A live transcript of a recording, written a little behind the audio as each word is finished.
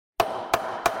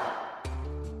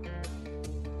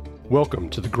Welcome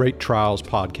to the Great Trials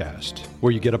Podcast,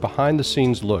 where you get a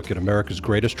behind-the-scenes look at America's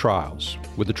greatest trials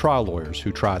with the trial lawyers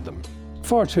who tried them.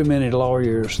 Far too many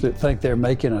lawyers that think they're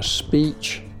making a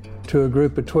speech to a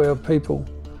group of 12 people.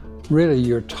 Really,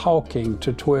 you're talking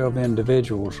to 12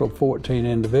 individuals or 14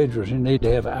 individuals. You need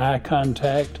to have eye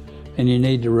contact and you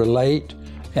need to relate.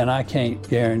 And I can't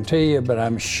guarantee you, but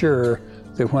I'm sure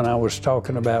that when I was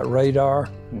talking about radar,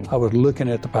 I was looking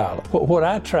at the pilot. What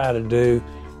I try to do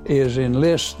is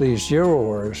enlist these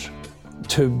jurors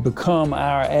to become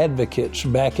our advocates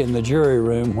back in the jury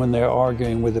room when they're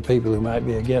arguing with the people who might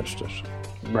be against us.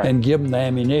 Right. And give them the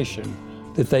ammunition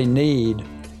that they need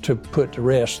to put to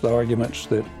rest the arguments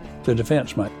that the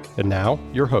defense make. And now,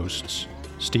 your hosts,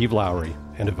 Steve Lowry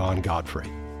and Yvonne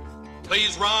Godfrey.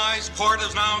 Please rise, court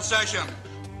is now in session.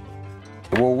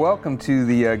 Well, welcome to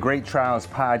the Great Trials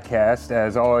Podcast.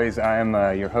 As always, I am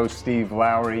your host, Steve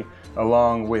Lowry,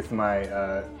 along with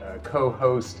my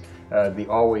co-host, the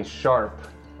always sharp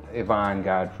Yvonne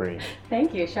Godfrey.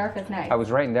 Thank you. Sharp is nice. I was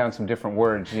writing down some different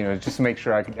words, just to make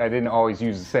sure I didn't always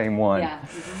use the same one. Yeah.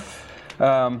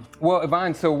 Mm-hmm. Well,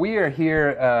 Yvonne, so we are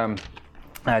here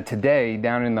today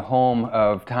down in the home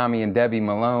of Tommy and Debbie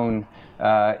Malone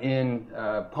in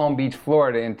Palm Beach,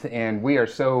 Florida, and we are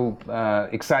so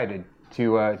excited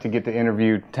to get to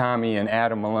interview Tommy and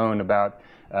Adam Malone about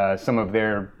some of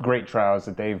their great trials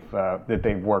that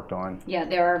they've worked on. Yeah,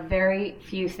 there are very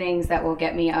few things that will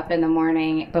get me up in the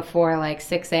morning before like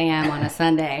 6 a.m. on a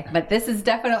Sunday, but this is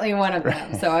definitely one of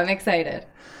them, so I'm excited.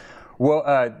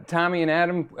 Well, Tommy and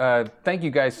Adam, thank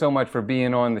you guys so much for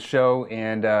being on the show,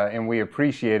 and we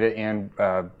appreciate it, and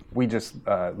we just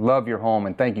love your home,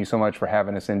 and thank you so much for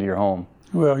having us into your home.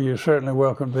 Well, you're certainly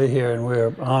welcome to be here, and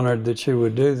we're honored that you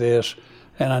would do this.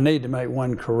 And I need to make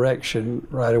one correction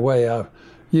right away. I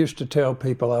used to tell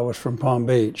people I was from Palm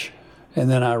Beach, and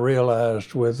then I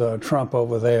realized with Trump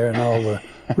over there and all the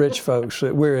rich folks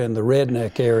that we're in the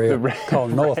redneck area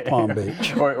called North Palm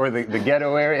Beach. Or the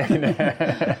ghetto area.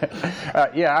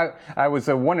 I was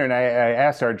wondering, I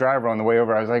asked our driver on the way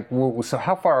over, I was like, well, so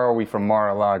how far are we from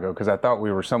Mar-a-Lago? Because I thought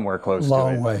we were somewhere close to it.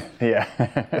 Long way. Yeah.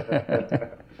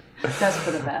 That's for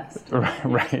the best.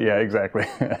 Right, yeah, exactly.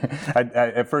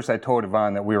 At first I told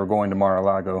Yvonne that we were going to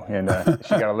Mar-a-Lago, and she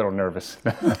got a little nervous.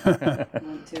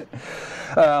 Mine too.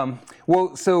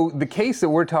 Well, so the case that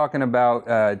we're talking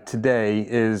about today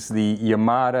is the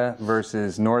Yamada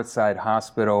versus Northside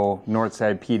Hospital,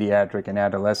 Northside Pediatric and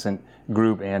Adolescent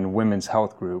Group, and Women's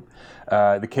Health Group.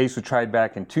 The case was tried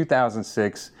back in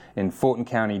 2006 in Fulton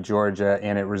County, Georgia,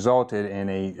 and it resulted in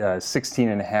a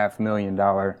 $16.5 million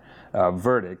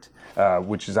verdict,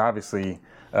 which is obviously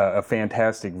a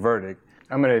fantastic verdict.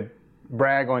 I'm going to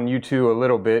brag on you two a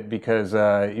little bit because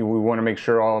we want to make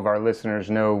sure all of our listeners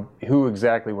know who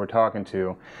exactly we're talking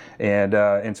to.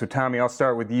 And so, Tommy, I'll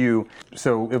start with you.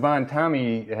 So, Yvonne,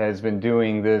 Tommy has been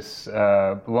doing this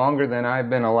longer than I've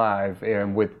been alive,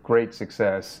 and with great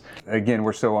success. Again,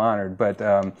 we're so honored. But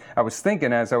I was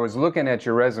thinking as I was looking at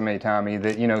your resume, Tommy,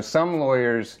 that some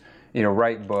lawyers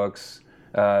write books.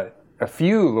 A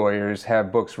few lawyers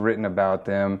have books written about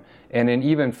them, and then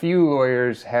even few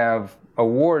lawyers have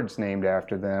awards named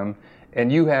after them,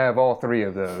 and you have all three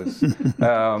of those.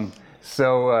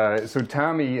 So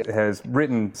Tommy has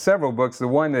written several books. The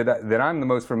one that I'm the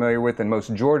most familiar with, and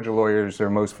most Georgia lawyers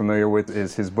are most familiar with,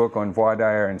 is his book on voir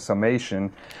dire and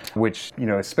summation, which,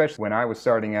 especially when I was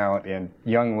starting out, and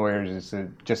young lawyers, is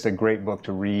just a great book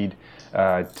to read,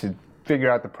 to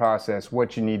figure out the process,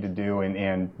 what you need to do,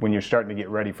 and when you're starting to get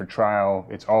ready for trial,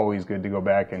 it's always good to go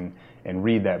back and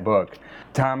read that book.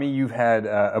 Tommy, you've had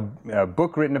a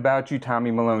book written about you,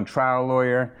 Tommy Malone, Trial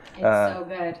Lawyer. It's so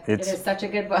good. It is such a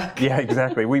good book. Yeah,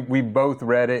 exactly. We both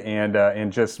read it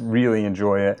and just really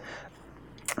enjoy it.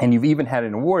 And you've even had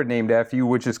an award named after you,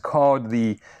 which is called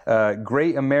the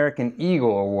Great American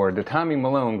Eagle Award, the Tommy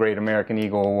Malone Great American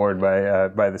Eagle Award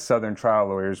by the Southern Trial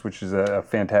Lawyers, which is a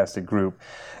fantastic group.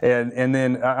 And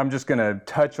then I'm just going to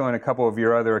touch on a couple of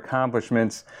your other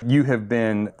accomplishments. You have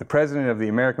been the president of the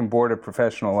American Board of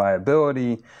Professional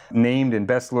Liability, named in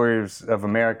Best Lawyers of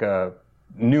America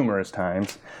numerous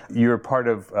times. You're part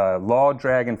of Law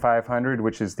Dragon 500,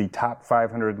 which is the top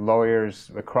 500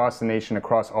 lawyers across the nation,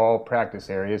 across all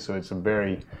practice areas, so it's a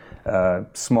very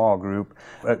small group.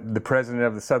 The president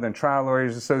of the Southern Trial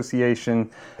Lawyers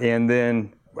Association, and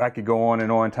then I could go on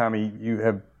and on. Tommy, you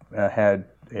have had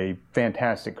a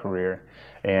fantastic career.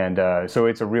 And so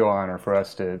it's a real honor for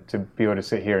us to be able to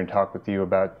sit here and talk with you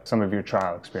about some of your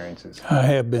trial experiences. I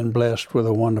have been blessed with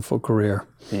a wonderful career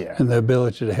and the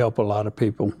ability to help a lot of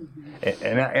people.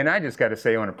 And I just got to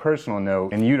say on a personal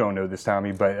note, and you don't know this,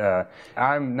 Tommy, but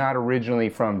I'm not originally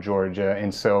from Georgia,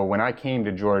 and so when I came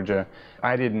to Georgia,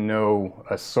 I didn't know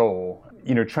a soul.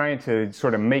 Trying to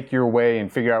sort of make your way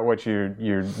and figure out what you're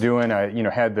doing. I,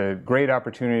 had the great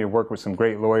opportunity to work with some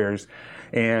great lawyers,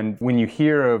 and when you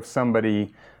hear of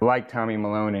somebody like Tommy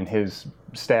Malone and his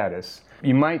status,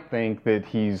 you might think that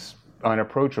he's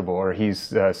unapproachable, or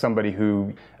he's somebody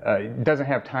who doesn't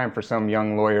have time for some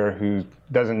young lawyer who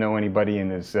doesn't know anybody in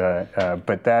his,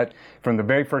 but that, from the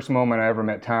very first moment I ever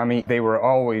met Tommy, they were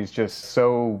always just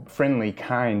so friendly,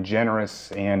 kind,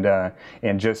 generous, and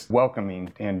just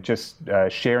welcoming, and just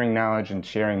sharing knowledge and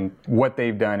sharing what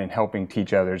they've done and helping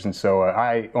teach others. And so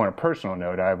I, on a personal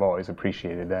note, I've always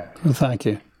appreciated that. Well, thank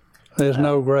you. There's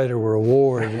no greater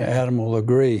reward, Adam will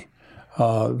agree,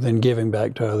 than giving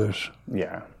back to others.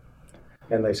 Yeah.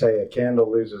 And they say a candle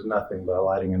loses nothing by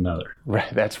lighting another. Right,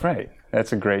 that's right.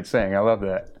 That's a great saying. I love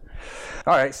that.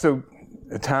 All right, so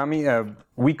Tommy,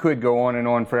 we could go on and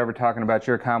on forever talking about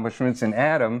your accomplishments. And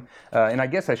Adam, and I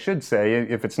guess I should say,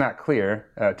 if it's not clear,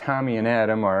 Tommy and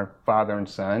Adam are father and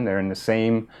son. They're in the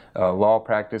same law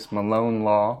practice, Malone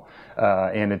Law.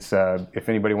 And it's, if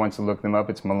anybody wants to look them up,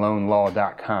 it's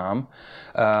malonelaw.com.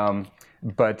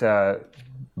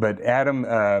 But Adam,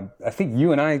 I think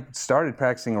you and I started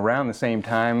practicing around the same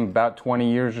time, about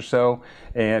 20 years or so,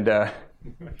 and yeah,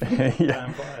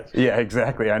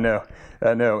 exactly. I know.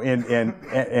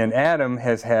 And Adam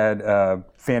has had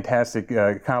fantastic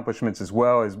accomplishments as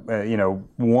well as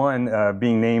one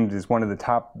being named as one of the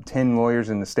top 10 lawyers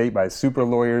in the state by Super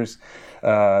Lawyers,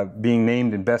 being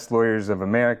named in Best Lawyers of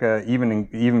America,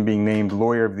 even being named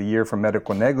Lawyer of the Year for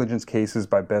medical negligence cases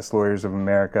by Best Lawyers of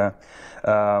America.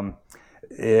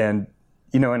 And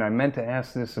I meant to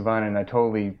ask this, Savannah, and I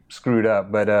totally screwed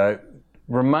up, but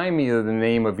remind me of the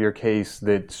name of your case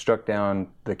that struck down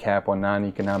the cap on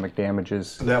non-economic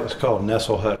damages. That was called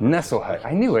Nesselhut. Nesselhut.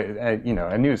 I knew it. I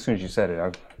knew as soon as you said it,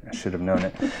 I should have known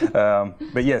it.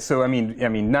 But yeah, so I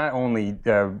mean, not only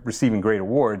receiving great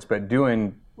awards, but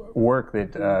doing work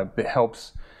that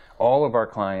helps all of our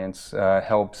clients,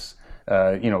 helps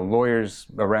lawyers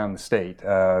around the state.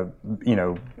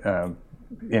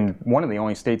 In one of the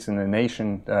only states in the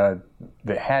nation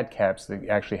that had caps that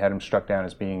actually had them struck down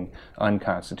as being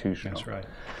unconstitutional. That's right.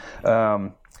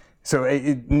 So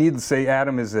needless to say,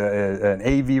 Adam is an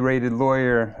AV-rated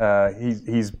lawyer.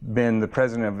 He's been the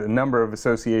president of a number of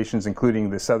associations, including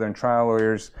the Southern Trial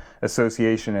Lawyers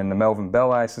Association and the Melvin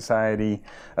Belli Society,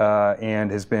 and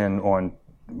has been on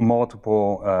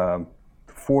multiple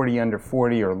 40 under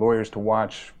 40 or lawyers to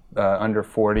watch under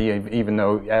 40, even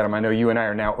though, Adam, I know you and I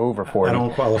are now over 40. I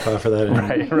don't qualify for that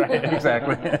anymore. Right,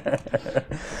 exactly.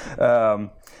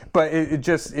 But it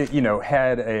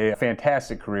had a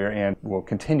fantastic career and will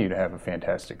continue to have a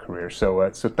fantastic career.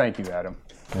 So thank you, Adam.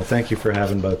 Well, thank you for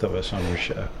having both of us on your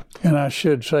show. And I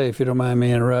should say, if you don't mind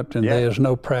me interrupting, there's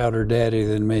no prouder daddy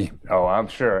than me. Oh, I'm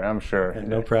sure. And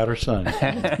no prouder son.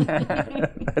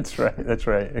 That's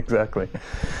right, exactly.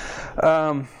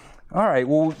 All right,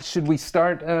 well, should we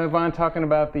start, Vaughn, talking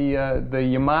about the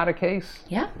Yamada case?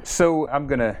 Yeah. So I'm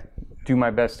going to do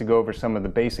my best to go over some of the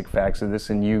basic facts of this,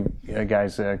 and you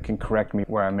guys can correct me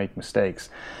where I make mistakes.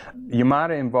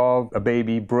 Yamada involved a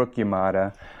baby, Brooke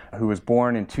Yamada, who was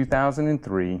born in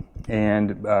 2003,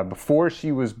 and before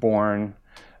she was born,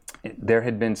 there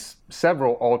had been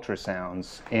several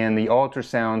ultrasounds, and the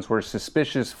ultrasounds were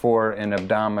suspicious for an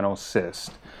abdominal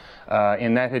cyst.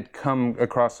 And that had come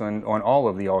across on all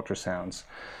of the ultrasounds.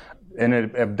 An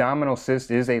abdominal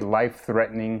cyst is a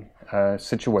life-threatening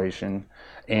situation,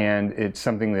 and it's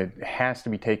something that has to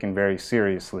be taken very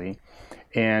seriously.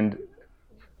 And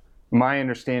my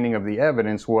understanding of the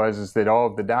evidence is that all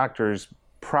of the doctors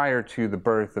prior to the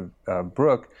birth of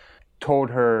Brooke told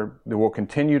her that we'll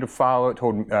continue to follow it,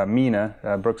 told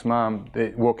Mina, Brooke's mom,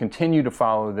 that we'll continue to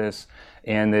follow this,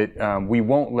 and that we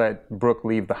won't let Brooke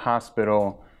leave the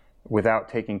hospital without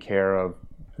taking care of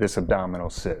this abdominal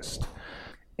cyst.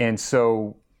 And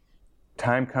so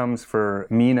time comes for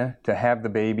Mina to have the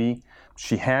baby.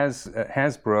 She has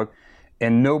Brooke,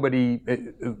 and nobody,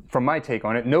 from my take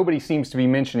on it, nobody seems to be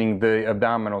mentioning the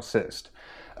abdominal cyst.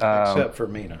 Except for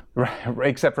Mina. Right,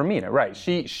 except for Mina, right.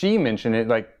 She mentioned it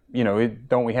like,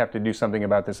 don't we have to do something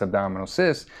about this abdominal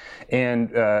cyst?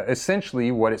 And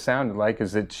essentially what it sounded like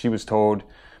is that she was told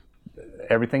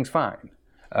everything's fine.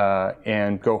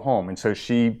 And go home. And so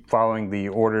she, following the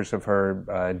orders of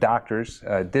her doctors,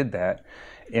 did that.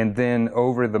 And then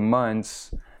over the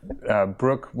months,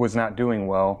 Brooke was not doing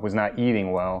well, was not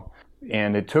eating well.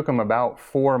 And it took them about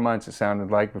 4 months, it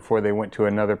sounded like, before they went to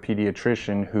another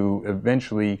pediatrician who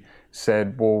eventually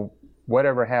said, well,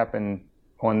 whatever happened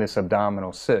on this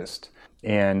abdominal cyst?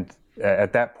 And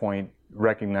at that point,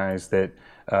 recognized that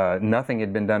nothing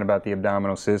had been done about the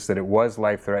abdominal cyst, that it was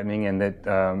life-threatening, and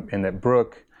that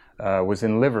Brooke was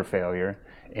in liver failure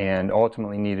and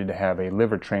ultimately needed to have a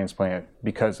liver transplant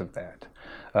because of that.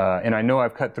 And I know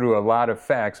I've cut through a lot of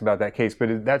facts about that case,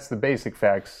 but that's the basic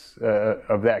facts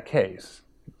of that case.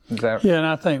 Yeah, and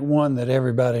I think one that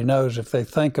everybody knows, if they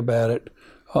think about it,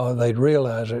 they'd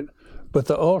realize it. But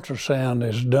the ultrasound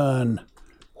is done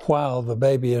while the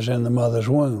baby is in the mother's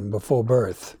womb before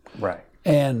birth. Right.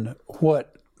 And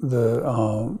what the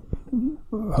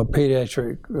a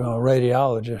pediatric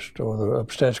radiologist or the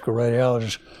obstetrical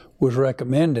radiologist was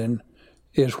recommending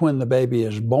is when the baby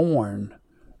is born,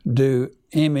 do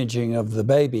imaging of the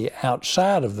baby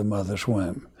outside of the mother's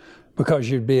womb, because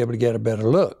you'd be able to get a better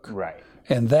look. Right.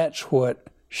 And that's what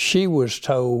she was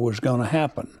told was going to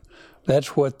happen.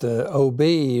 That's what the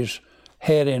OBs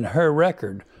had in her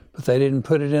record, but they didn't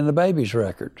put it in the baby's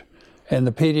record. And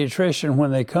the pediatrician,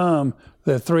 when they come,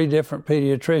 there are 3 different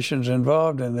pediatricians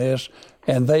involved in this,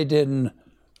 and they didn't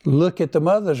look at the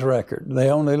mother's record. They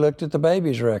only looked at the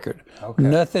baby's record. Okay.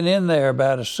 Nothing in there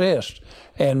about a cyst.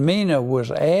 And Mina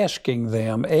was asking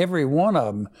them, every one of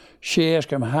them, she asked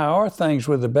them, how are things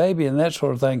with the baby and that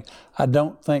sort of thing. I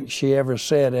don't think she ever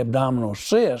said abdominal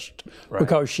cyst, right,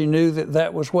 because she knew that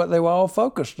that was what they were all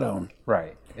focused on.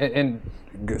 Right. And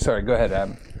sorry, go ahead,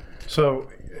 Adam. So,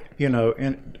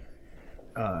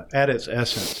 at its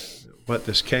essence, what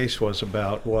this case was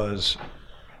about was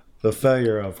the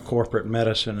failure of corporate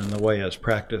medicine and the way it's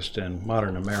practiced in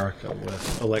modern America,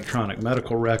 with electronic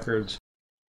medical records,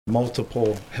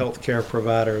 multiple healthcare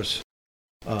providers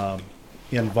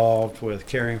involved with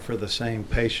caring for the same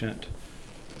patient,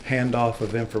 handoff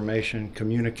of information,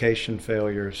 communication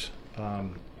failures,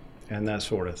 and that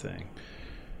sort of thing,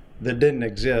 that didn't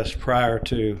exist prior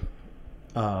to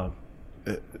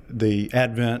the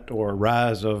advent or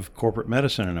rise of corporate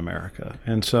medicine in America.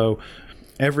 And so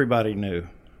everybody knew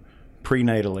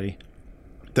prenatally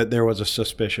that there was a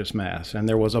suspicious mass, and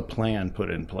there was a plan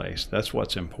put in place. That's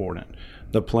what's important.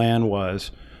 The plan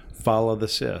was follow the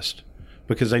cyst,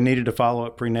 because they needed to follow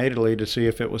it prenatally to see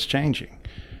if it was changing.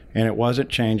 And it wasn't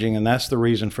changing, and that's the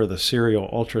reason for the serial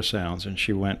ultrasounds. And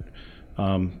she went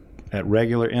at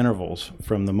regular intervals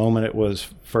from the moment it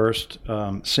was first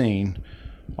seen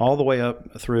all the way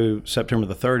up through September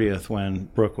the 30th when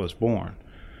Brooke was born.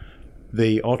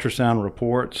 The ultrasound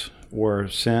reports were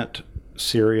sent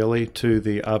serially to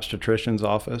the obstetrician's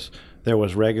office. There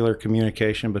was regular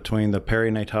communication between the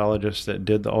perinatologist that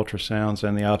did the ultrasounds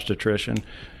and the obstetrician,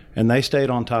 and they stayed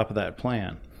on top of that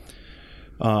plan.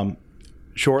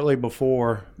 Shortly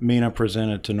before Mina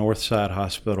presented to Northside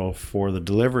Hospital for the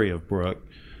delivery of Brooke,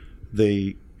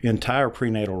 the entire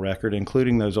prenatal record,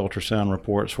 including those ultrasound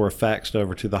reports, were faxed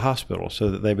over to the hospital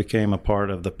so that they became a part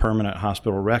of the permanent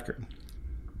hospital record.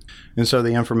 And so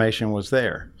the information was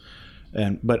there.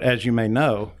 But as you may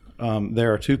know,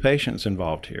 there are 2 patients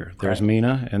involved here. There's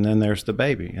Mina, and then there's the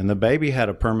baby. And the baby had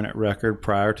a permanent record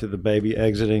prior to the baby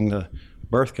exiting the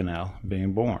birth canal,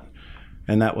 being born.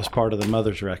 And that was part of the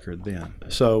mother's record then.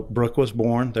 So Brooke was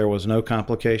born. There was no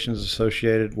complications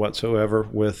associated whatsoever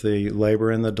with the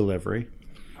labor and the delivery.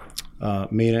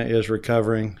 Mina is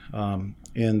recovering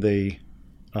they've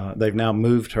now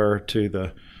moved her to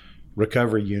the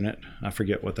recovery unit. I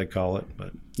forget what they call it,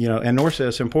 but and Northside,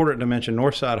 it's important to mention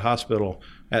Northside Hospital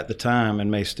at the time, and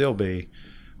may still be,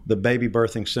 the baby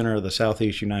birthing center of the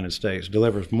Southeast United States,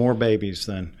 delivers more babies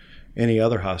than any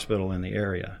other hospital in the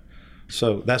area.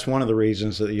 So that's one of the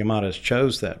reasons that the Yamadas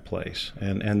chose that place,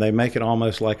 and they make it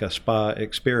almost like a spa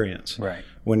experience, right,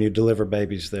 when you deliver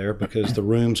babies there, because the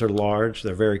rooms are large,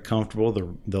 they're very comfortable,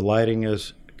 the lighting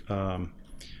is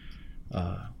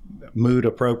mood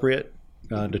appropriate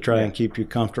to try and keep you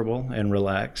comfortable and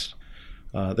relaxed.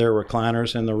 There are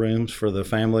recliners in the rooms for the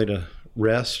family to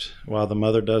rest while the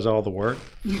mother does all the work.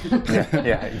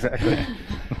 Yeah, exactly.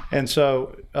 And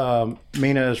so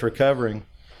Mina is recovering,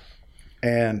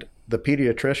 and the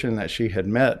pediatrician that she had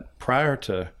met prior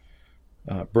to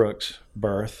Brooke's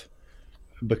birth,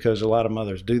 because a lot of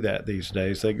mothers do that these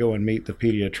days, they go and meet the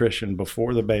pediatrician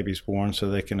before the baby's born so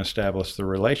they can establish the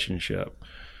relationship.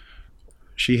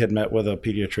 She had met with a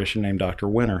pediatrician named Dr.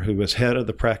 Winter, who was head of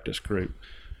the practice group.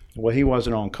 Well, he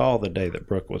wasn't on call the day that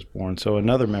Brooke was born, so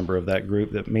another member of that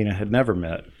group that Mina had never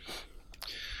met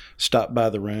stopped by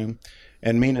the room,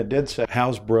 and Mina did say,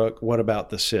 "How's Brooke? What about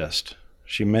the cyst?"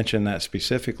 She mentioned that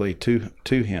specifically to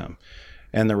him.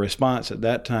 And the response at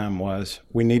that time was,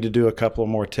 we need to do a couple of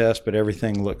more tests, but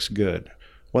everything looks good.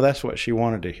 Well, that's what she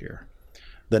wanted to hear.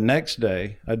 The next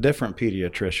day, a different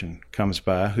pediatrician comes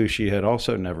by who she had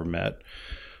also never met.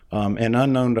 And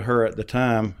unknown to her at the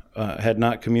time, had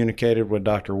not communicated with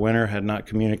Dr. Winter, had not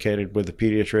communicated with the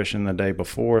pediatrician the day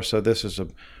before. So this is a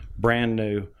brand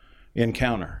new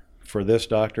encounter for this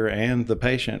doctor and the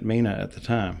patient, Mina, at the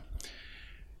time.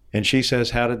 And she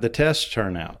says, how did the tests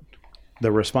turn out?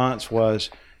 The response was,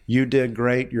 you did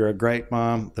great. You're a great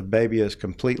mom. The baby is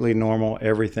completely normal.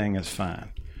 Everything is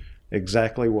fine.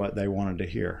 Exactly what they wanted to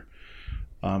hear.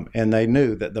 And they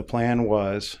knew that the plan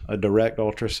was a direct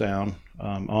ultrasound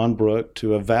on Brooke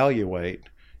to evaluate,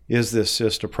 is this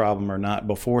cyst a problem or not,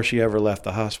 before she ever left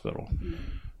the hospital.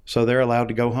 So they're allowed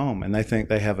to go home, and they think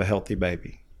they have a healthy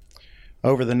baby.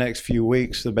 Over the next few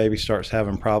weeks, the baby starts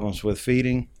having problems with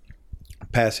feeding,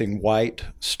 passing white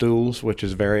stools, which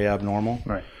is very abnormal.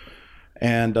 Right.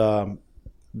 And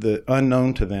the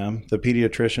unknown to them, the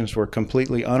pediatricians were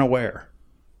completely unaware,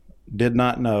 did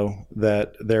not know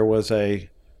that there was a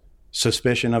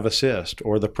suspicion of a cyst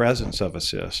or the presence of a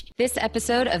cyst. This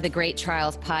episode of the Great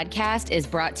Trials podcast is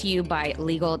brought to you by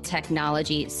Legal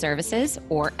Technology Services,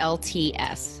 or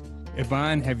LTS.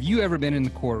 Yvonne, have you ever been in the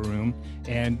courtroom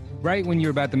and right when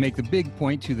you're about to make the big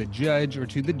point to the judge or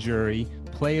to the jury,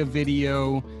 play a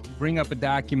video, bring up a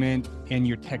document, and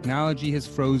your technology has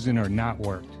frozen or not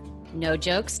worked? No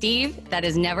joke, Steve. That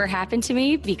has never happened to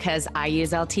me because I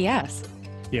use LTS.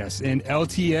 Yes, and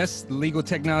LTS, Legal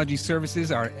Technology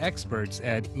Services, are experts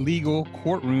at legal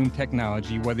courtroom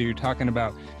technology, whether you're talking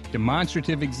about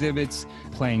demonstrative exhibits,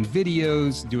 playing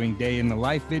videos, doing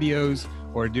day-in-the-life videos,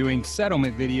 or doing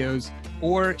settlement videos,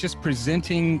 or just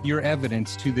presenting your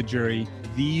evidence to the jury.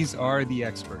 These are the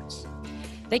experts.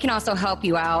 They can also help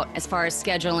you out as far as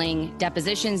scheduling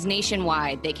depositions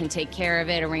nationwide. They can take care of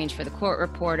it, arrange for the court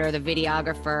reporter, the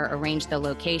videographer, arrange the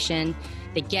location.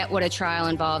 They get what a trial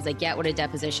involves, they get what a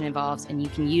deposition involves, and you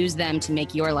can use them to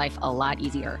make your life a lot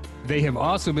easier. They have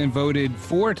also been voted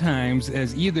 4 times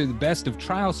as either the best of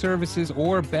trial services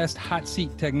or best hot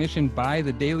seat technician by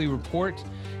the Daily Report.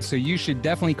 So you should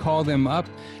definitely call them up.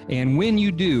 And when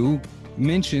you do,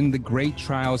 mention the Great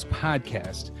Trials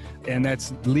podcast. And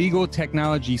that's Legal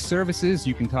Technology Services.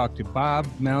 You can talk to Bob,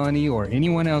 Melanie, or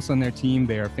anyone else on their team.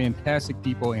 They are fantastic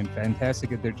people and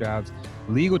fantastic at their jobs.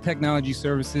 Legal Technology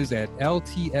Services at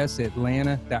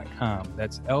ltsatlanta.com.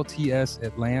 That's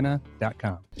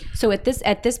ltsatlanta.com. So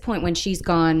at this point, when she's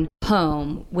gone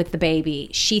home with the baby,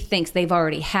 she thinks they've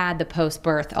already had the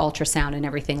post-birth ultrasound and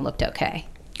everything looked okay.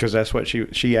 Because that's what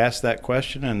she asked that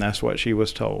question, and that's what she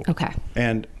was told. Okay.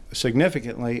 And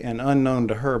significantly and unknown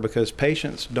to her, because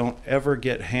patients don't ever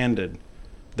get handed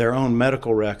their own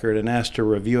medical record and asked to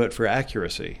review it for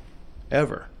accuracy,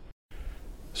 ever.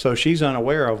 So she's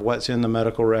unaware of what's in the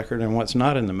medical record and what's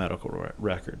not in the medical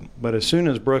record. But as soon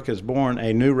as Brooke is born,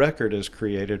 a new record is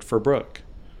created for Brooke.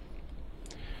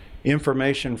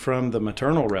 Information from the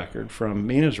maternal record, from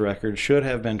Mina's record, should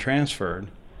have been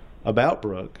transferred about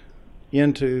Brooke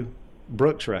into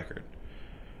Brooke's record.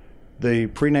 The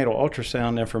prenatal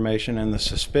ultrasound information and the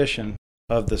suspicion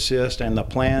of the cyst and the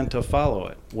plan to follow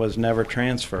it was never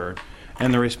transferred.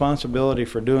 And the responsibility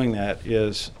for doing that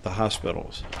is the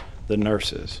hospitals, the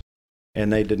nurses,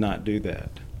 and they did not do that.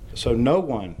 So no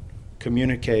one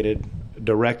communicated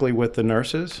directly with the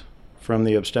nurses from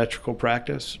the obstetrical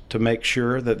practice to make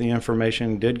sure that the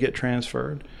information did get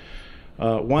transferred.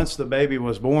 Once the baby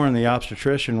was born, the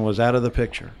obstetrician was out of the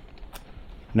picture.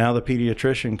 Now the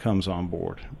pediatrician comes on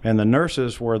board, and the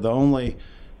nurses were the only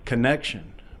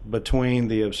connection between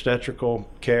the obstetrical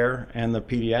care and the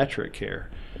pediatric care,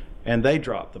 and they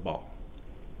dropped the ball.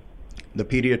 The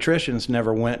pediatricians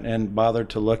never went and bothered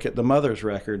to look at the mother's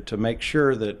record to make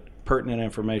sure that pertinent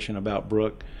information about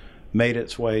Brooke made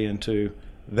its way into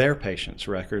their patient's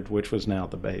record, which was now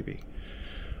the baby.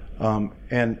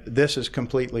 And this is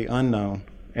completely unknown.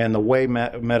 And the way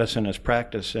medicine is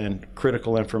practiced and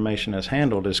critical information is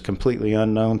handled is completely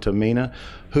unknown to Mina,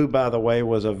 who, by the way,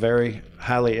 was a very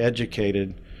highly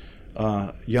educated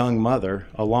young mother,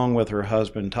 along with her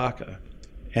husband, Taka.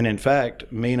 And in fact,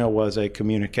 Mina was a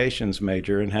communications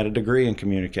major and had a degree in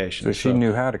communications. So she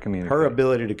knew how to communicate. Her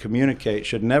ability to communicate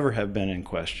should never have been in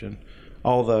question,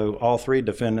 although all 3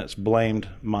 defendants blamed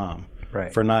Mom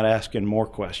for not asking more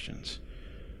questions.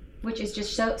 Which is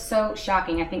just so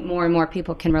shocking. I think more and more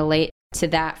people can relate to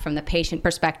that from the patient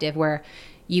perspective, where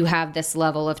you have this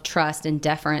level of trust and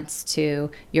deference to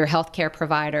your healthcare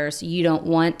providers. You don't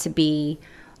want to be,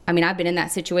 I've been in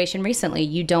that situation recently.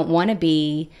 You don't want to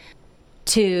be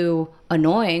too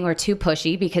annoying or too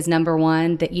pushy, because number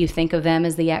one, that you think of them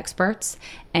as the experts,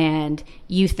 and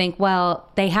you think, well,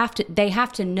 they have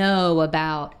to know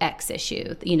about X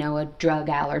issue, a drug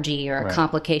allergy or a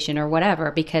complication or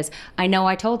whatever, because I know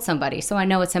I told somebody, so I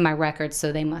know it's in my records,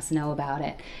 so they must know about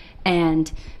it.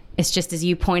 And it's just as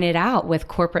you pointed out with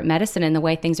corporate medicine and the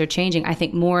way things are changing, I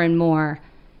think more and more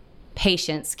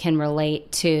patients can relate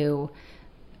to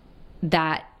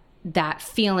that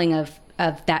feeling of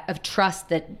trust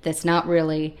that's not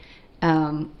really,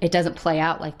 it doesn't play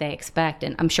out like they expect.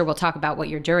 And I'm sure we'll talk about what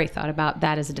your jury thought about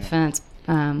that as a defense.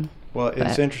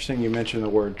 It's interesting you mentioned the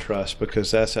word trust,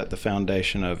 because that's at the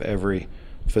foundation of every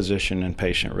physician and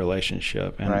patient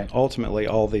relationship. And ultimately,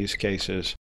 all these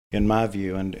cases, in my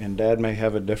view, and Dad may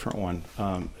have a different one,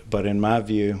 but in my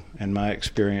view and my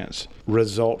experience,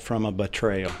 result from a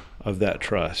betrayal of that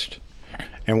trust.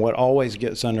 And what always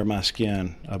gets under my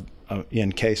skin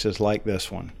in cases like this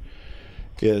one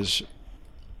is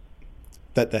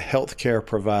that the healthcare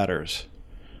providers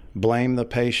blame the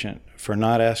patient for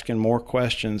not asking more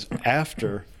questions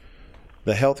after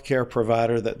the healthcare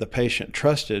provider that the patient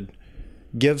trusted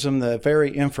gives them the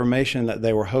very information that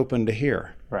they were hoping to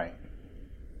hear. Right.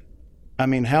 I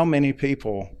mean, how many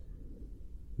people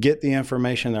get the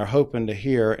information they're hoping to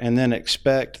hear and then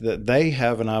expect that they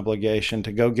have an obligation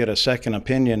to go get a second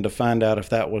opinion to find out if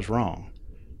that was wrong?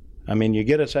 I mean, you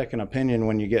get a second opinion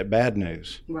when you get bad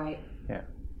news. Right. Yeah.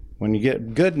 When you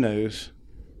get good news,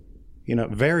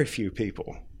 very few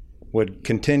people would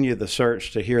continue the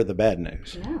search to hear the bad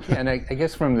news. Yeah, and I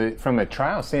guess from a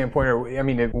trial standpoint, I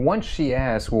mean, once she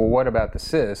asks, well, what about the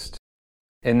cyst?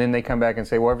 And then they come back and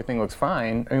say, well, everything looks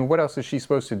fine. I mean, what else is she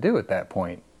supposed to do at that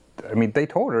point? I mean, they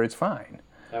told her it's fine.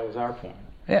 That was our point.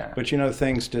 Yeah. But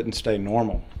things didn't stay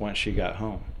normal once she got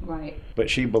home. Right. But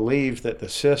she believed that the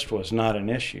cyst was not an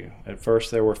issue. At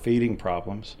first there were feeding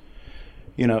problems,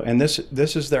 and this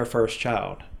is their first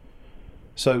child.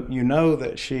 So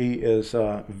that she is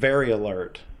very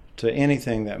alert to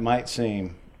anything that might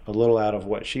seem a little out of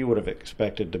what she would have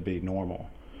expected to be normal.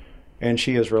 And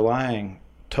she is relying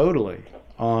totally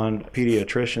on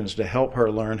pediatricians to help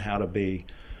her learn how to be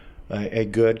a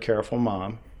good, careful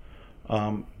mom.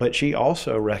 But she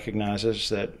also recognizes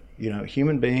that,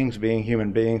 human beings being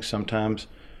human beings sometimes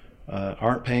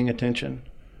aren't paying attention.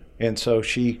 And so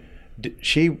she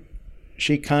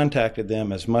contacted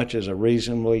them as much as a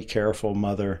reasonably careful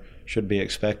mother should be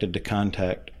expected to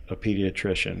contact a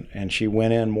pediatrician. And she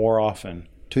went in more often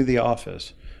to the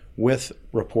office with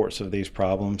reports of these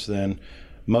problems than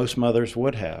most mothers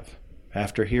would have.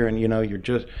 After hearing, you're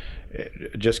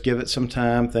just give it some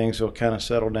time, things will kind of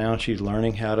settle down. She's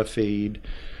learning how to feed.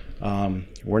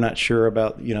 We're not sure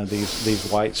about, these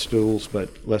white stools, but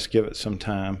let's give it some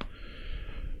time.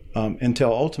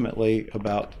 Until ultimately,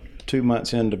 about 2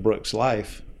 months into Brooke's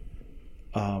life,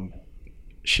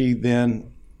 she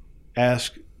then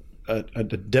asked a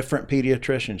different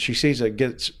pediatrician. She sees it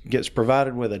gets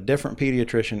provided with a different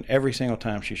pediatrician every single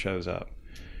time she shows up.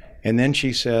 And then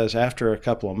she says, after a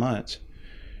couple of months,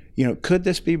 could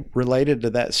this be related to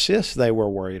that cyst they were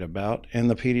worried about? And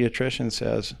the pediatrician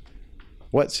says,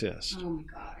 what cyst? Oh my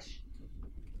gosh.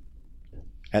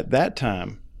 At that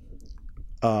time,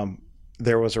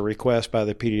 there was a request by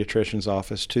the pediatrician's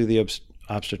office to the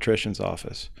obstetrician's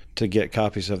office to get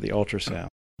copies of the ultrasound.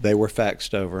 They were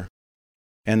faxed over.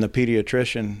 And the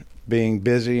pediatrician, being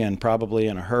busy and probably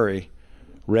in a hurry,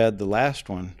 read the last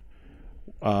one,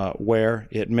 where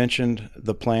it mentioned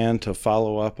the plan to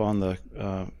follow up on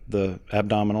the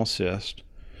abdominal cyst,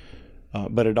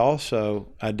 but it also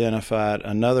identified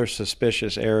another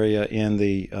suspicious area in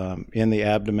the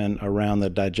abdomen around the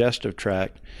digestive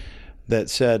tract that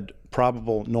said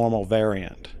probable normal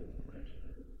variant.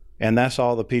 And that's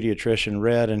all the pediatrician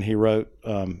read, and he wrote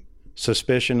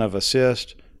suspicion of a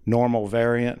cyst, normal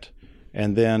variant,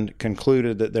 and then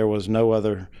concluded that there was no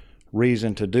other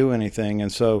reason to do anything.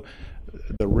 And so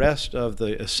the rest of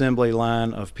the assembly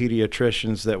line of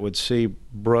pediatricians that would see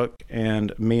Brooke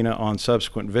and Mina on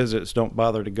subsequent visits don't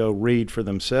bother to go read for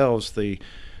themselves the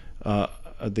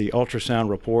ultrasound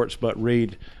reports, but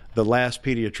read the last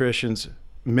pediatrician's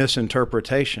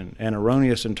misinterpretation and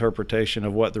erroneous interpretation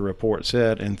of what the report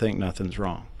said and think nothing's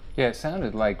wrong. Yeah, it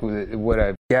sounded like what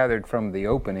I gathered from the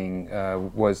opening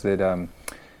was that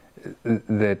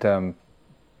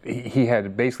he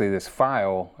had basically this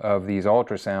file of these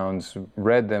ultrasounds,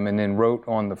 read them, and then wrote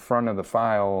on the front of the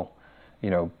file,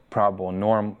 probable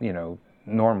normal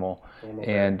and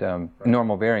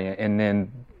normal variant, and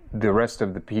then the rest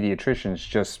of the pediatricians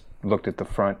just looked at the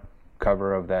front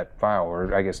cover of that file,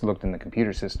 or I guess looked in the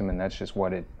computer system, and that's just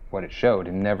what it showed,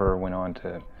 and never went on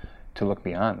to look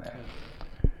beyond that.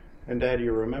 And Dad,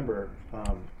 you remember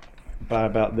by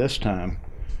about this time,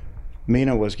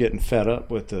 Mina was getting fed up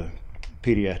with the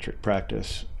pediatric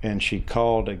practice, and she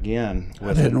called again.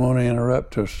 I didn't want to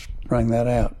interrupt to bring that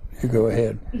out. You go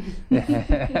ahead.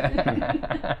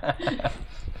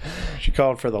 She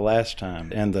called for the last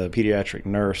time, and the pediatric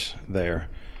nurse there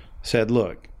said,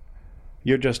 "Look,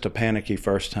 you're just a panicky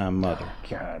first-time mother."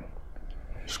 God.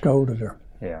 Scolded her.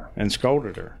 Yeah. And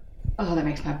scolded her. Oh, that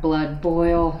makes my blood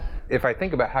boil. If I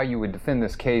think about how you would defend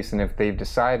this case, and if they've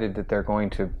decided that they're going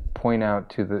to point out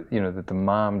to the, that the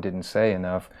mom didn't say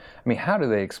enough, I mean, how do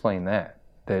they explain that?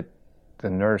 That the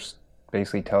nurse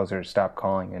basically tells her to stop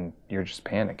calling and you're just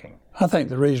panicking? I think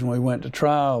the reason we went to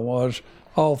trial was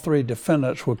all three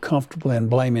defendants were comfortable in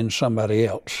blaming somebody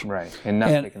else. Right, and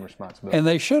not taking responsibility. And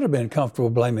they should have been comfortable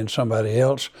blaming somebody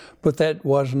else, but that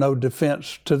was no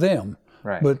defense to them.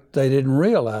 Right. But they didn't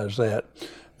realize that.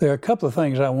 There are a couple of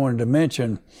things I wanted to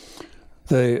mention.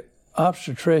 The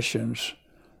obstetricians,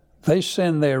 they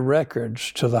send their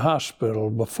records to the hospital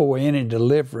before any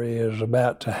delivery is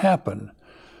about to happen.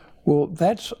 Well,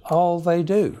 that's all they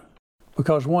do.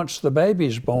 Because once the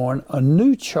baby's born, a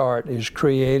new chart is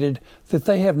created that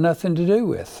they have nothing to do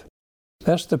with.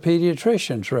 That's the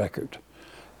pediatrician's record.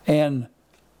 And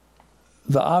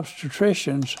the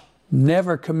obstetricians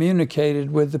never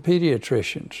communicated with the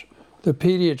pediatricians. The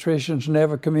pediatricians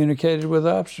never communicated with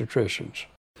the obstetricians.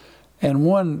 And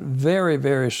one very,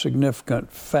 very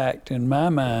significant fact in my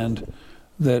mind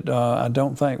that I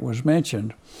don't think was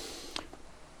mentioned,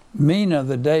 Mina,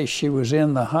 the day she was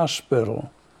in the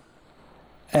hospital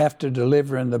after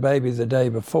delivering the baby the day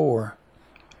before,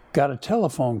 got a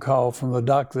telephone call from the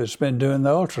doctor that's been doing the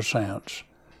ultrasounds.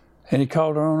 And he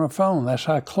called her on her phone. That's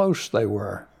how close they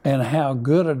were and how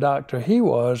good a doctor he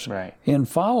was in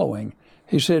following.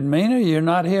 He said, "Mina, you're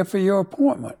not here for your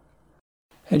appointment."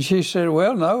 And she said,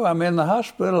 "Well, no, I'm in the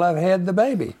hospital. I've had the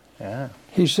baby." Yeah.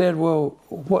 He said, "Well,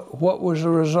 what was the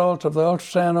result of the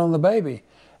ultrasound on the baby?"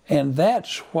 And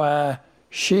that's why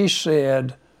she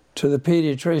said to the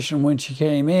pediatrician when she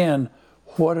came in,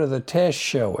 "What are the tests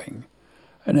showing?"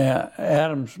 Now,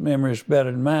 Adam's memory is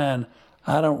better than mine.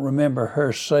 I don't remember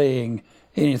her saying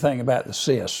anything about the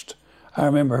cyst. I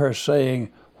remember her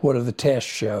saying, "What do the tests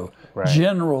show?" Right.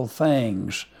 General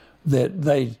things that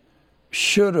they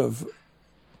should have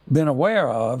been aware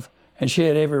of, and she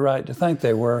had every right to think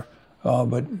they were,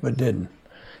 but didn't.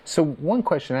 So one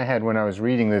question I had when I was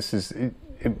reading this is,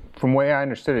 from the way I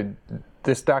understood it,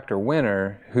 this Dr.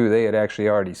 Winter, who they had actually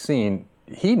already seen,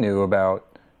 he knew about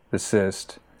the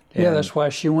cyst. Yeah, that's why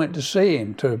she went to see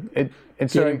him, to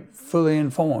get him fully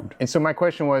informed. And so my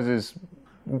question was,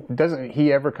 doesn't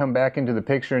he ever come back into the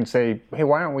picture and say, "Hey,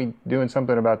 why aren't we doing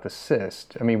something about the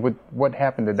cyst?" I mean, what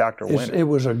happened to Dr. Winter? It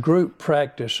was a group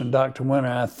practice, and Dr. Winter,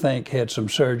 I think, had some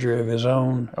surgery of his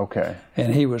own. Okay.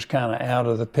 And he was kind of out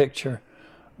of the picture.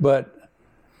 But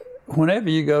whenever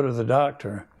you go to the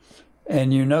doctor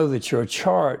and you know that your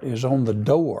chart is on the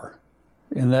door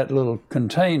in that little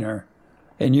container,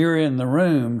 and you're in the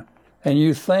room, and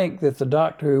you think that the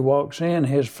doctor who walks in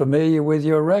is familiar with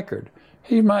your record,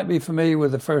 he might be familiar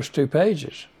with the first 2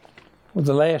 pages, with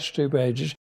the last 2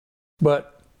 pages,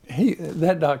 but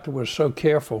that doctor was so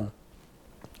careful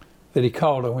that he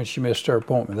called her when she missed her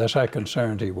appointment. That's how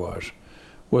concerned he was.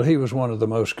 Well, he was one of the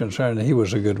most concerned. He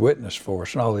was a good witness for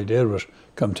us, and all he did was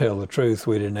come tell the truth.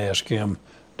 We didn't ask him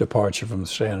departure from the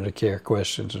standard of care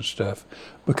questions and stuff,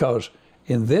 because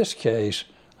in this case,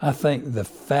 I think the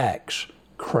facts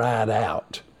cried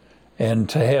out. And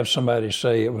to have somebody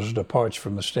say it was a departure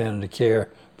from the standard of care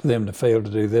for them to fail to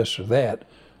do this or that,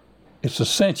 it's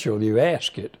essential you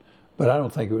ask it, but I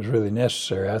don't think it was really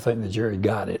necessary. I think the jury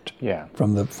got it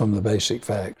from the basic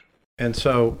facts. And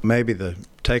so maybe the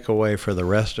takeaway for the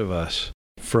rest of us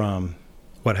from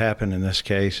what happened in this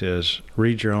case is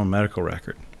read your own medical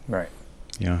record. Right.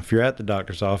 If you're at the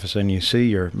doctor's office and you see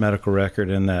your medical record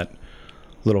in that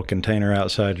little container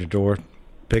outside your door,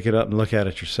 pick it up and look at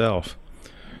it yourself.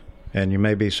 And you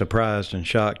may be surprised and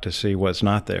shocked to see what's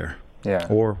not there,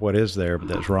 or what is there but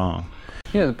that's wrong.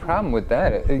 The problem with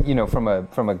that,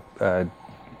 from a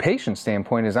patient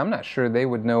standpoint, is I'm not sure they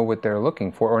would know what they're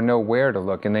looking for or know where to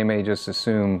look, and they may just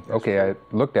assume, okay, I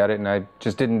looked at it and I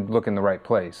just didn't look in the right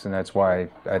place, and that's why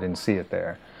I didn't see it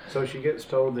there. So she gets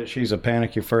told that she's a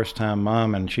panicky first-time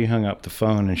mom, and she hung up the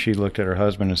phone and she looked at her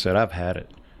husband and said, "I've had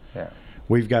it. Yeah.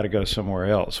 We've got to go somewhere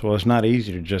else." Well, it's not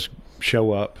easy to just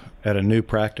show up at a new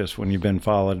practice when you've been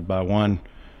followed by one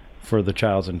for the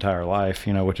child's entire life,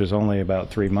 which is only about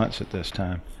 3 months at this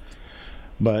time.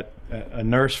 But a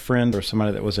nurse friend or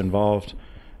somebody that was involved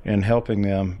in helping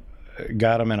them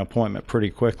got them an appointment pretty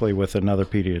quickly with another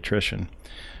pediatrician.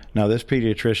 Now, this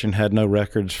pediatrician had no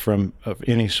records of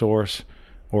any source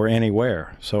or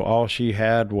anywhere. So all she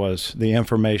had was the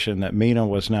information that Mina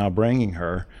was now bringing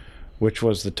her, which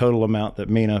was the total amount that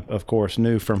Mina, of course,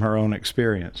 knew from her own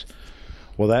experience.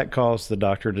 Well, that caused the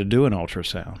doctor to do an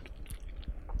ultrasound.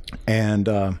 And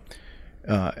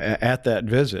at that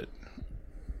visit,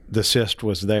 the cyst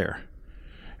was there.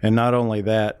 And not only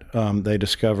that, they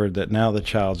discovered that now the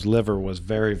child's liver was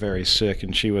very, very sick,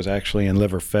 and she was actually in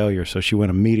liver failure, so she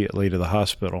went immediately to the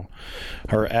hospital.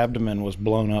 Her abdomen was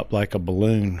blown up like a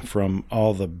balloon from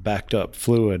all the backed up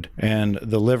fluid, and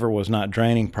the liver was not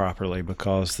draining properly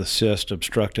because the cyst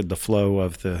obstructed the flow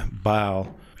of the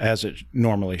bile as it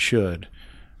normally should.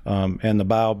 And the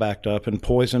bile backed up and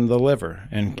poisoned the liver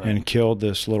and killed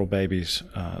this little baby's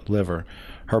liver.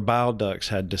 Her bile ducts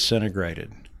had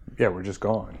disintegrated. Yeah, we're just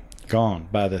gone. Gone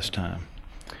by this time.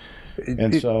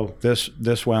 So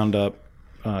this wound up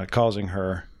causing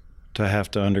her to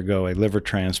have to undergo a liver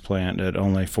transplant at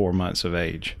only 4 months of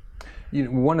age.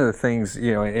 One of the things,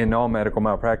 in all medical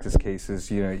malpractice cases,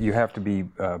 you have to be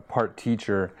part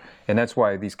teacher, and that's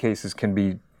why these cases can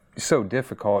be so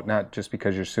difficult, not just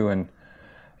because you're suing,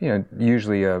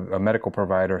 usually a medical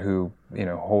provider who,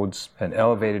 holds an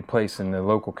elevated place in the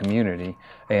local community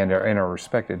and are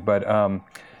respected, but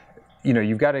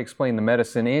you've got to explain the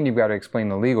medicine and you've got to explain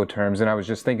the legal terms. And I was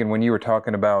just thinking when you were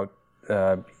talking about,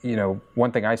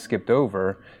 one thing I skipped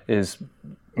over is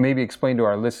maybe explain to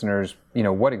our listeners,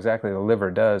 what exactly the liver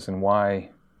does and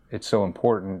why it's so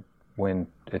important when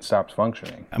it stops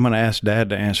functioning. I'm going to ask Dad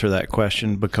to answer that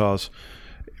question but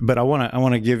I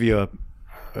want to give you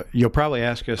you'll probably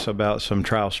ask us about some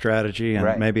trial strategy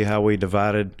and maybe how we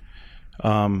divided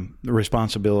the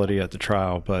responsibility at the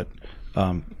trial. But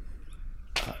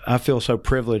I feel so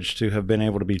privileged to have been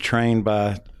able to be trained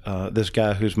by this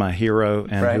guy who's my hero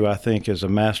and who I think is a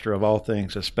master of all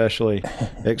things, especially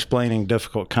explaining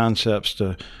difficult concepts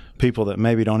to people that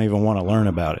maybe don't even want to learn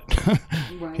about it.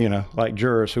 Like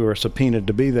jurors who are subpoenaed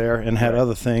to be there and had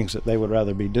other things that they would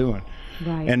rather be doing.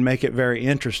 And make it very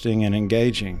interesting and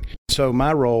engaging. So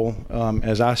my role,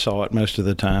 as I saw it most of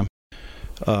the time,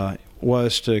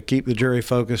 was to keep the jury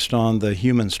focused on the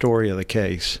human story of the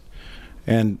case.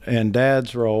 And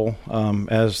Dad's role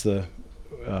as the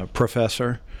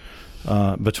professor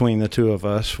between the two of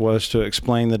us was to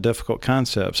explain the difficult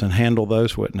concepts and handle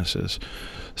those witnesses.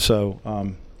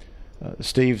 So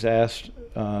Steve's asked,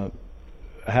 how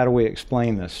do we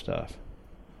explain this stuff?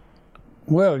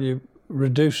 Well, you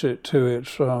reduce it to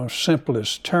its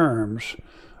simplest terms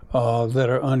that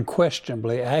are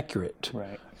unquestionably accurate.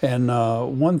 And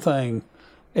one thing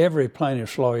every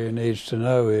plaintiff's lawyer needs to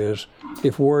know is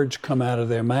if words come out of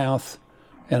their mouth,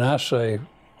 and I say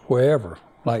wherever,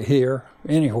 like here,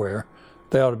 anywhere,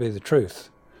 they ought to be the truth.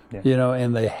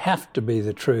 And they have to be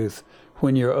the truth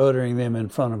when you're uttering them in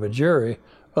front of a jury,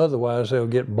 otherwise they'll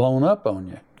get blown up on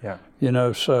you.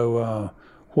 So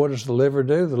what does the liver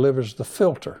do? The liver's the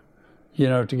filter,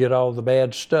 to get all the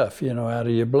bad stuff, out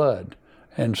of your blood.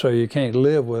 And so you can't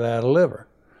live without a liver,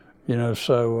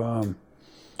 so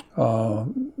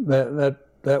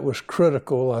that was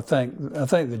critical. I think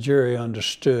the jury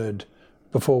understood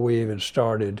before we even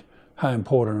started how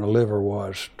important a liver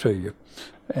was to you.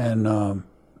 And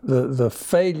the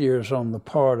failures on the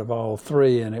part of all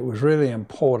three, and it was really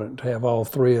important to have all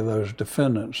three of those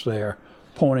defendants there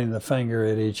pointing the finger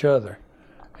at each other.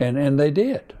 And they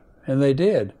did.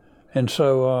 And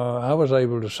so I was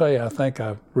able to say, I think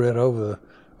I read over the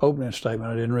opening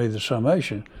statement, I didn't read the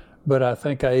summation, but I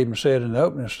think I even said in the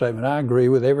opening statement, I agree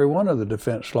with every one of the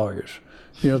defense lawyers.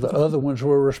 The other ones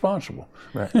were responsible.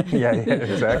 Yeah,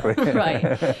 exactly.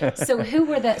 So who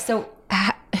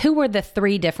were the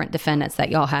three different defendants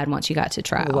that y'all had once you got to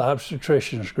trial? The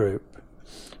obstetricians group,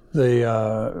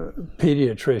 the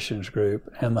pediatricians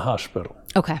group, and the hospital.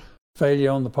 Okay.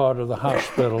 Failure on the part of the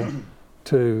hospital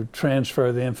to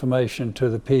transfer the information to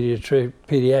the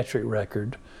pediatric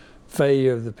record,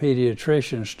 failure of the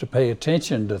pediatricians to pay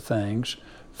attention to things,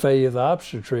 failure of the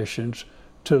obstetricians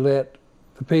to let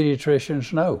the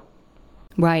pediatricians know.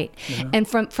 Right. And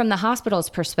from the hospital's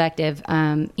perspective,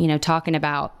 talking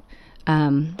about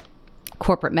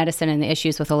corporate medicine and the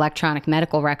issues with electronic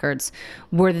medical records,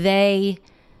 were they...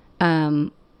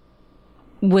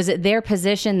 was it their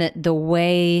position that the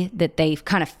way that they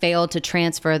kind of failed to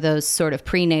transfer those sort of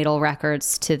prenatal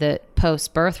records to the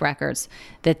post-birth records,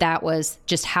 that was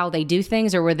just how they do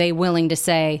things, or were they willing to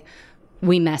say,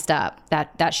 we messed up,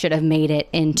 that should have made it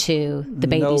into the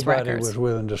baby's records? Nobody was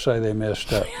willing to say they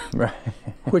messed up,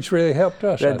 which really helped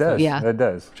us. That does. Yeah. That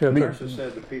does. The nurse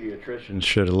said the pediatricians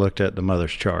should have looked at the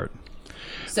mother's chart.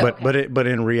 So, but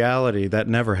in reality, that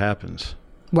never happens.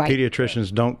 Right.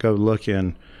 Pediatricians don't go look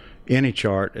in any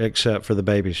chart except for the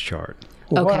baby's chart.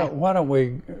 Well, Okay. why don't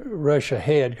we rush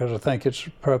ahead, because I think it's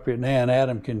appropriate now, and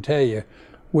Adam can tell you,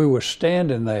 we were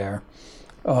standing there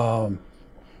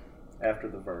After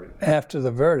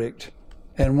the verdict,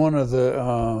 and one of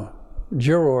the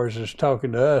jurors is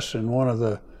talking to us, and one of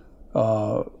the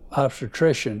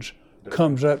obstetricians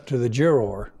comes up to the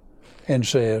juror and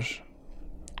says,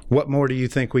 "What more do you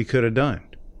think we could have done?"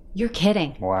 You're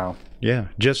kidding. Wow. Yeah,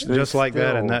 just like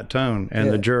that in that tone.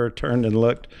 And the juror turned and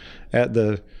looked at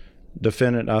the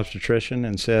defendant obstetrician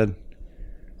and said,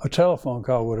 "A telephone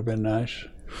call would have been nice."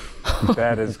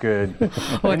 That is good.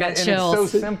 Oh, I got chills.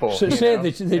 It's so simple. So you said know?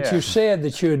 that you said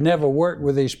that you had never worked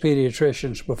with these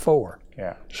pediatricians before.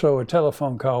 Yeah. So a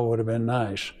telephone call would have been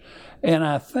nice. And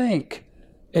I think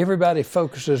everybody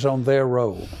focuses on their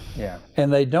role. Yeah.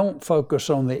 And they don't focus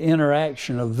on the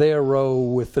interaction of their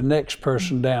role with the next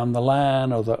person down the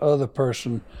line or the other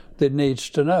person that needs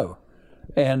to know.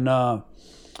 And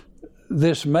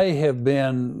this may have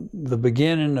been the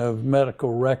beginning of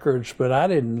medical records, but I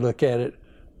didn't look at it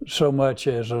so much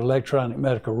as an electronic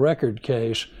medical record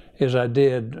case as I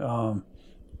did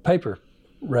paper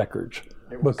records.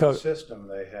 It was the system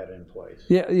they had in place.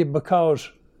 Yeah, because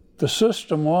the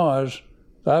system was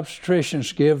the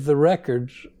obstetricians give the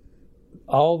records,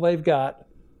 all they've got,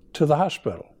 to the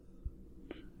hospital.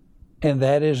 And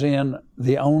that is in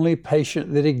the only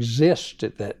patient that exists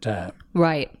at that time.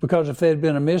 Right. Because if there had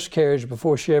been a miscarriage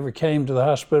before she ever came to the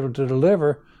hospital to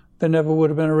deliver, there never would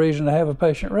have been a reason to have a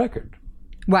patient record.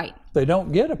 Right. They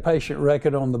don't get a patient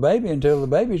record on the baby until the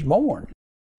baby's born.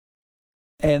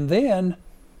 And then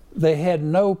they had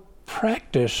no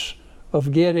practice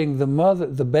of getting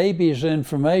the baby's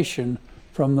information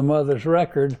from the mother's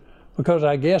record, because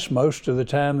I guess most of the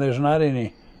time there's not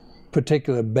any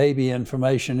particular baby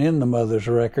information in the mother's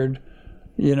record,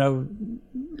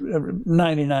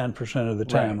 99% of the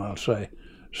time, right. I'll say.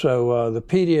 So the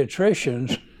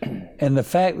pediatricians, and the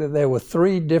fact that there were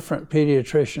 3 different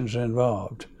pediatricians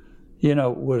involved,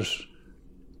 was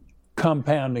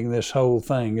compounding this whole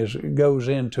thing, as it goes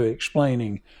into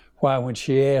explaining why when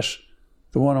she asked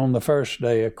the one on the first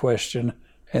day a question,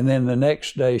 and then the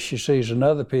next day she sees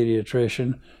another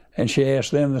pediatrician and she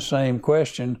asks them the same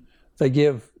question, they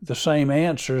give the same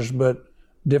answers but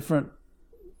different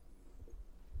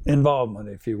involvement,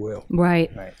 if you will.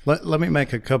 Right. Let me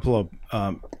make a couple of,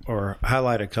 or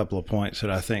highlight a couple of points that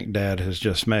I think Dad has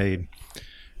just made.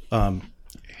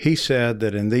 He said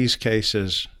that in these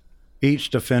cases, each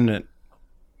defendant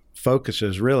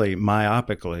focuses really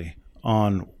myopically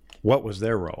on what was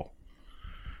their role.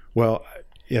 Well,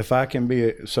 if I can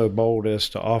be so bold as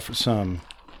to offer some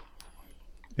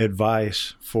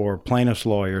advice for plaintiffs'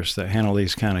 lawyers that handle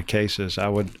these kind of cases, I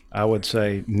would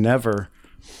say never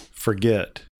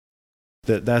forget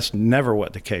that that's never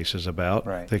what the case is about.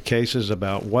 Right. The case is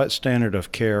about what standard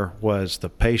of care was the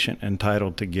patient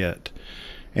entitled to get.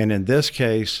 And in this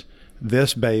case,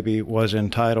 this baby was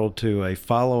entitled to a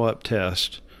follow-up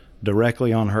test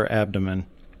directly on her abdomen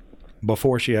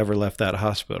before she ever left that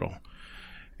hospital.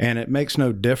 And it makes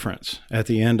no difference at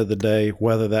the end of the day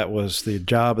whether that was the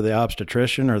job of the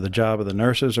obstetrician or the job of the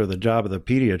nurses or the job of the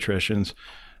pediatricians.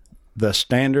 The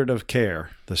standard of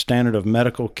care, the standard of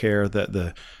medical care that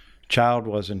the child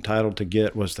was entitled to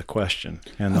get was the question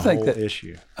and the whole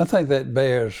issue. I think that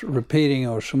bears repeating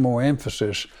or some more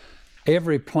emphasis.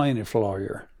 Every plaintiff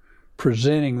lawyer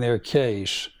presenting their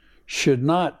case should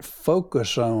not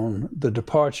focus on the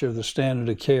departure of the standard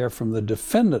of care from the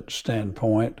defendant's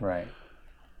standpoint, right,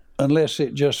 unless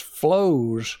it just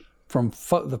flows from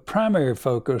the primary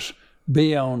focus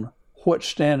be on what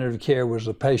standard of care was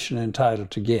the patient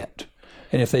entitled to get.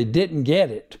 And if they didn't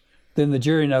get it, then the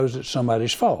jury knows it's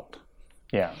somebody's fault.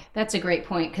 Yeah. That's a great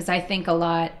point, because I think a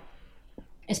lot,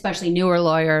 especially newer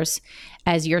lawyers,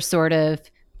 as you're sort of,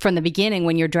 from the beginning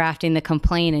when you're drafting the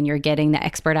complaint and you're getting the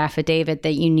expert affidavit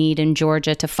that you need in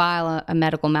Georgia to file a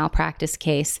medical malpractice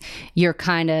case, you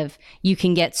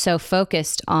can get so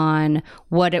focused on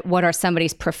what are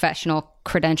somebody's professional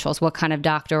credentials, what kind of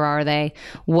doctor are they,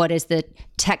 what is the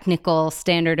technical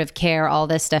standard of care, all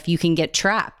this stuff. You can get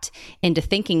trapped into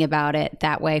thinking about it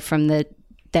that way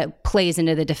that plays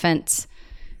into the defense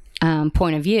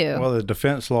point of view. Well, the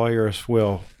defense lawyers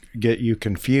will get you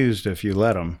confused if you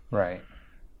let them. Right.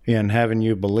 In having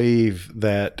you believe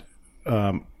that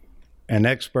an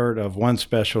expert of one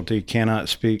specialty cannot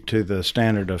speak to the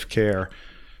standard of care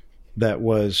that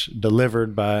was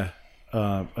delivered by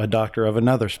a doctor of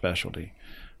another specialty.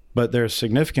 But there's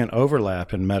significant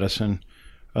overlap in medicine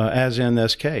as in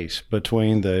this case,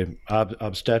 between the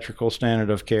obstetrical standard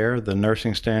of care, the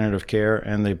nursing standard of care,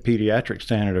 and the pediatric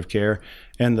standard of care.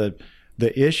 And the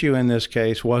issue in this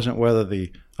case wasn't whether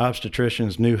the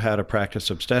obstetricians knew how to practice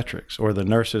obstetrics, or the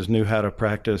nurses knew how to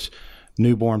practice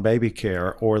newborn baby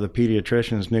care, or the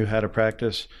pediatricians knew how to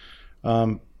practice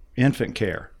infant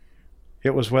care.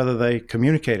 It was whether they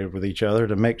communicated with each other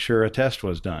to make sure a test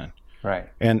was done. Right.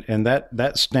 And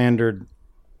that standard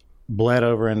bled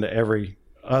over into every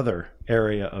other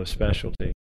area of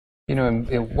specialty. You know,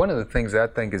 and one of the things that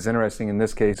I think is interesting in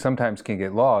this case sometimes can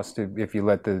get lost if you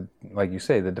let like you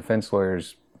say, the defense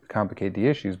lawyers complicate the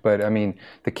issues. But I mean,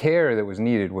 the care that was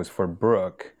needed was for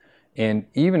Brooke. And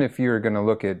even if you're going to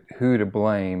look at who to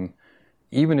blame,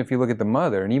 even if you look at the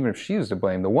mother, and even if she was to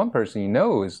blame, the one person you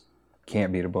know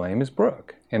can't be to blame is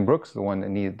Brooke. And Brooke's the one that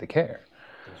needed the care.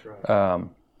 That's right.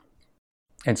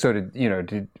 And so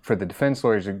for the defense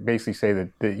lawyers to basically say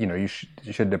that you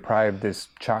should deprive this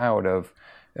child of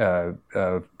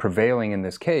prevailing in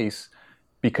this case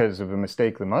because of a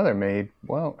mistake the mother made,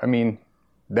 well, I mean,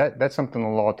 that's something the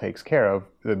law takes care of.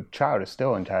 The child is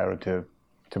still entitled to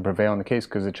prevail in the case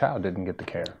because the child didn't get the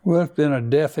care. Well, it's been a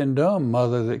deaf and dumb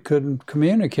mother that couldn't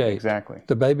communicate. Exactly.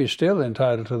 The baby's still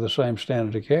entitled to the same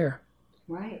standard of care.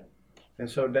 Right. And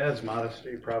so Dad's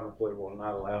modesty probably will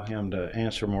not allow him to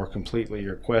answer more completely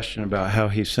your question about how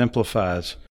he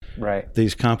simplifies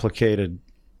these complicated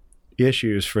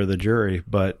issues for the jury.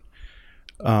 But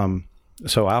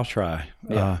so I'll try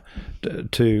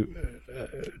to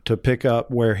pick up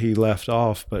where he left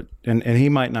off. But and he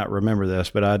might not remember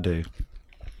this, but I do.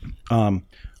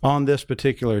 On this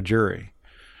particular jury,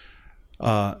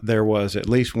 there was at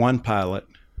least one pilot,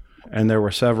 and there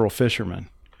were several fishermen.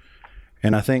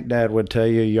 And I think Dad would tell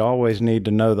you always need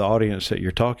to know the audience that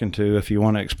you're talking to if you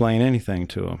want to explain anything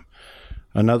to them.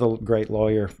 Another great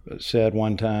lawyer said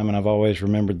one time, and I've always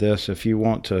remembered this, if you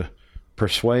want to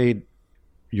persuade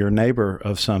your neighbor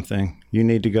of something, you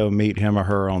need to go meet him or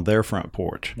her on their front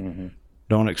porch. Mm-hmm.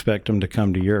 Don't expect them to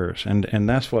come to yours. And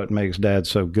that's what makes Dad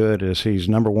so good, is he's,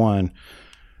 number one,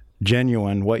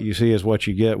 genuine. What you see is what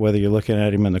you get, whether you're looking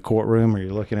at him in the courtroom or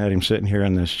you're looking at him sitting here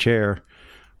in this chair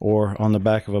or on the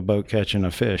back of a boat catching a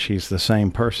fish. He's the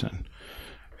same person.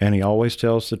 And he always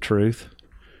tells the truth,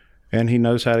 and he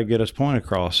knows how to get his point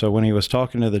across. So when he was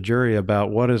talking to the jury about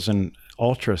what is an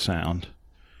ultrasound,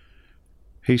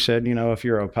 he said, if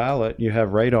you're a pilot, you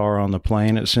have radar on the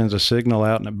plane. It sends a signal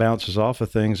out and it bounces off of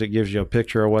things. It gives you a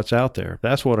picture of what's out there.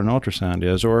 That's what an ultrasound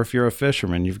is. Or if you're a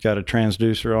fisherman, you've got a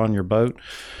transducer on your boat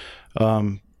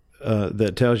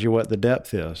that tells you what the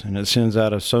depth is, and it sends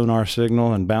out a sonar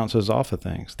signal and bounces off of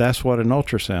things. That's what an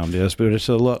ultrasound is, but it's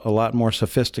a lot more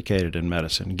sophisticated in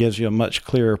medicine. It gives you a much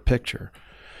clearer picture.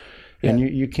 Yeah. And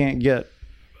you can't get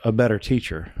a better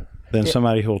teacher than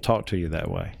somebody who will talk to you that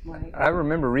way. I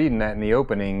remember reading that in the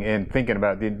opening and thinking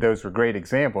about those were great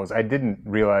examples. I didn't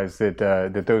realize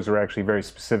that those were actually very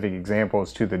specific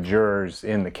examples to the jurors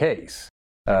in the case,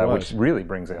 which really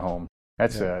brings it home.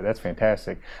 That's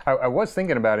fantastic. I was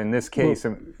thinking about in this case.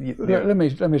 Well, let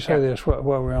me say this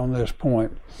while we're on this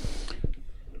point.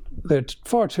 There's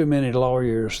far too many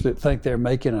lawyers that think they're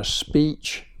making a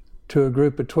speech to a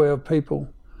group of 12 people.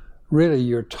 Really,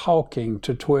 you're talking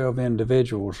to 12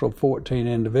 individuals or 14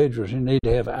 individuals. You need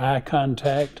to have eye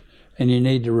contact and you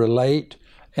need to relate.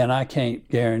 And I can't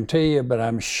guarantee you, but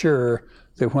I'm sure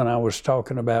that when I was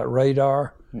talking about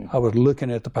radar, I was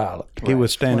looking at the pilot. He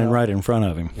was standing right in front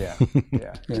of him.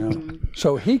 Yeah.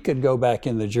 So he could go back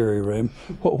in the jury room.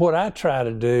 What I try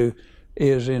to do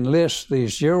is enlist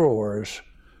these jurors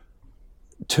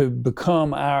to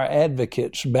become our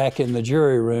advocates back in the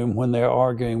jury room when they're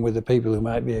arguing with the people who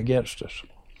might be against us,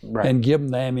 and give them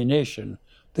the ammunition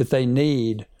that they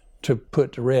need to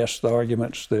put to rest the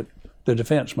arguments that the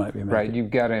defense might be making. Right, you've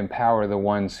got to empower the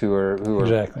ones who are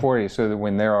for you, so that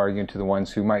when they're arguing to the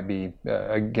ones who might be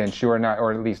against you, or not,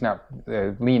 or at least not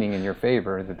leaning in your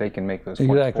favor, that they can make those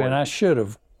points. Exactly, and I should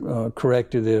have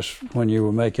corrected this when you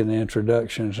were making the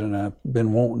introductions, and I've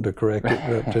been wanting to correct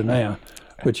it up to now.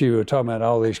 But you were talking about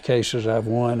all these cases I've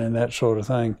won and that sort of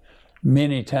thing.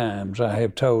 Many times I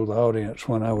have told the audience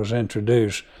when I was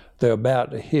introduced, they're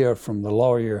about to hear from the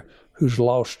lawyer who's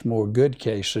lost more good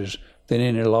cases than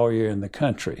any lawyer in the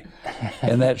country.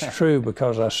 And that's true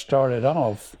because I started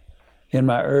off in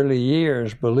my early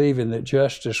years believing that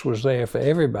justice was there for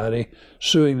everybody,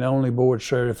 suing the only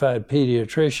board-certified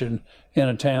pediatrician in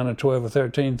a town of 12 or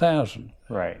 13,000.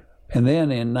 Right. And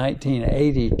then in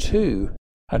 1982,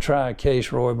 I tried a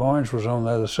case. Roy Barnes was on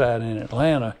the other side in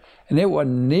Atlanta, and it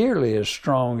wasn't nearly as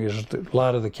strong as a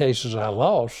lot of the cases I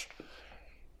lost,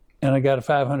 and I got a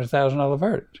 $500,000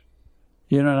 verdict.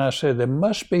 You know, and I said, there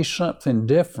must be something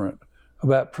different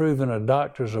about proving a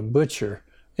doctor's a butcher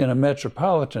in a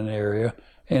metropolitan area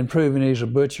and proving he's a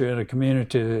butcher in a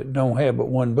community that don't have but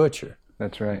one butcher.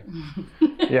 That's right.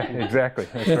 Yeah, exactly.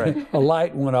 That's right. A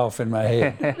light went off in my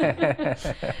head.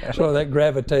 So that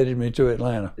gravitated me to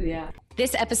Atlanta. Yeah.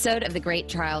 This episode of the Great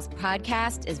Trials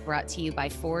podcast is brought to you by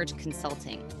Forge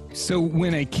Consulting. So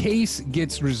when a case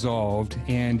gets resolved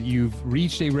and you've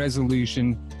reached a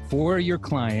resolution for your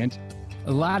client,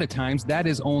 a lot of times that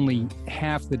is only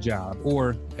half the job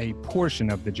or a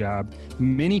portion of the job.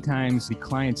 Many times the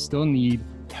clients still need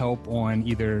help on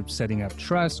either setting up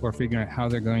trust or figuring out how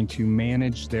they're going to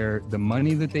manage the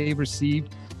money that they've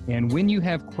received. And when you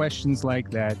have questions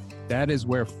like that, that is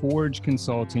where Forge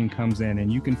Consulting comes in,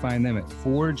 and you can find them at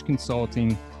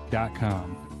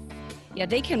forgeconsulting.com. Yeah,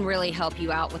 they can really help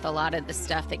you out with a lot of the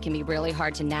stuff that can be really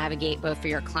hard to navigate both for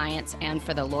your clients and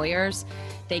for the lawyers.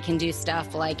 They can do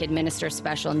stuff like administer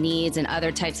special needs and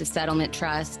other types of settlement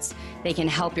trusts. They can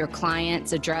help your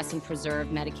clients address and preserve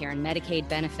Medicare and Medicaid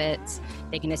benefits.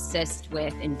 They can assist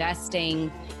with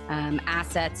investing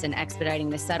assets and expediting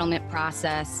the settlement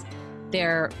process.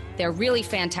 They're really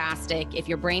fantastic. If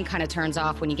your brain kind of turns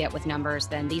off when you get with numbers,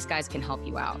 then these guys can help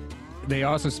you out. They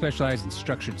also specialize in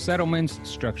structured settlements,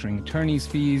 structuring attorney's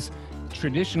fees,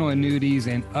 traditional annuities,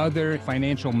 and other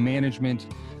financial management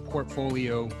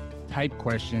portfolio type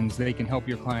questions. They can help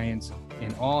your clients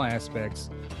in all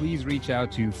aspects. Please reach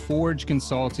out to Forge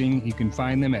Consulting. You can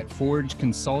find them at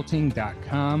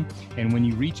forgeconsulting.com. And when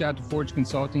you reach out to Forge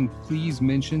Consulting, please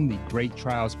mention the Great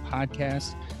Trials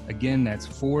podcast. Again, that's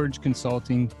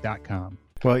forgeconsulting.com.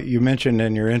 Well, you mentioned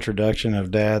in your introduction of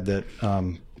Dad that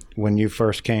when you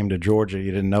first came to Georgia,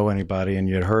 you didn't know anybody and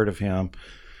you had heard of him.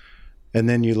 And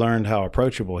then you learned how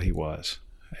approachable he was.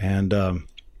 And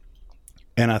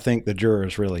I think the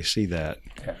jurors really see that.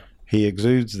 Yeah. He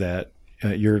exudes that.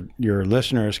 Your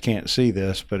listeners can't see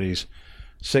this, but he's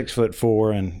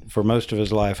 6'4" and for most of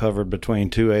his life hovered between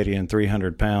 280 and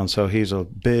 300 pounds. So he's a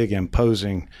big,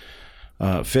 imposing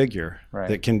figure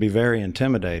that can be very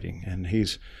intimidating. And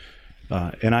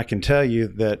and I can tell you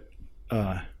that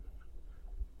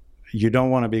you don't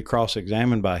want to be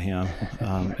cross-examined by him,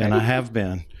 and I have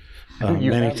been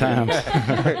many times.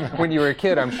 When you were a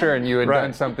kid, I'm sure, and you had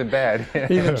done something bad.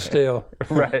 Even still.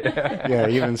 Right. Yeah,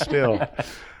 even still.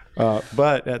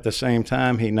 But at the same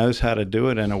time, he knows how to do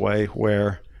it in a way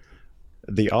where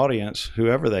the audience,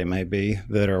 whoever they may be,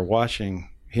 that are watching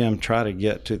him try to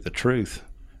get to the truth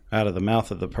out of the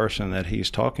mouth of the person that he's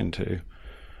talking to,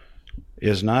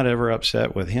 is not ever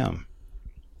upset with him.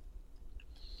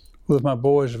 Well, if my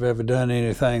boys have ever done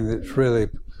anything that's really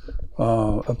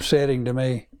upsetting to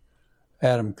me,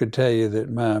 Adam could tell you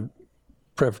that my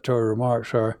prefatory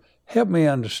remarks are, help me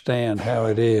understand how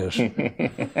it is.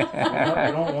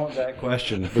 I don't want that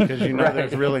question because you know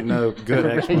there's really no good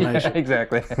explanation. Yeah,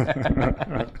 exactly.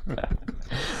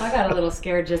 I got a little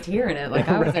scared just hearing it, like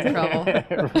I was in trouble.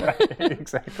 Right,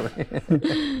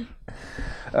 exactly.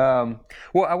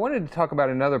 Well, I wanted to talk about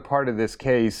another part of this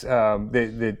case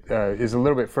that is a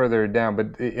little bit further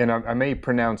down, and I may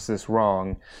pronounce this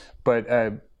wrong, but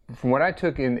from what I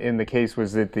took in the case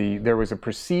was that there was a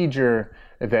procedure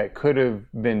that could have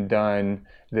been done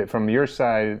that from your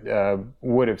side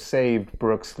would have saved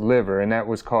Brooks' liver, and that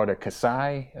was called a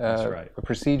Kasai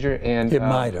procedure. And it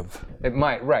might have. It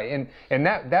might, right. And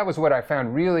that was what I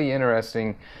found really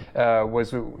interesting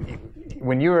was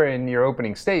when you were in your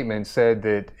opening statement said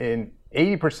that in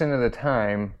 80% of the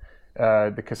time,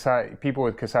 the Kasai people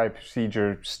with Kasai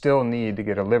procedure still need to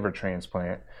get a liver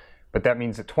transplant. But that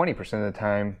means that 20% of the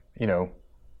time,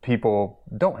 people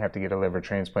don't have to get a liver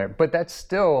transplant. But that's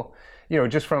still,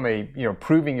 just from a,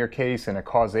 proving your case and a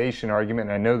causation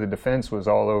argument, and I know the defense was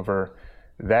all over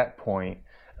that point,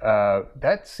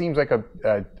 that seems like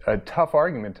a tough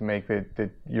argument to make that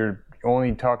you're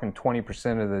only talking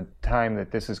 20% of the time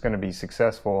that this is going to be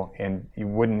successful and you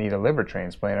wouldn't need a liver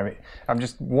transplant. I mean, I'm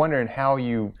just wondering how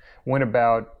you went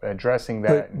about addressing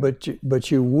that.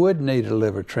 But you would need a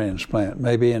liver transplant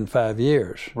maybe in 5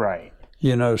 years. Right.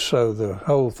 So the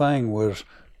whole thing was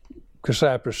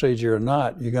Kasai procedure or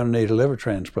not, you're going to need a liver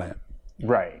transplant.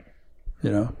 Right.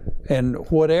 And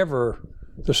whatever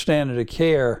the standard of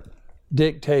care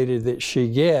dictated that she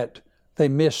get, they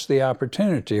missed the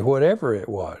opportunity, whatever it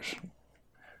was.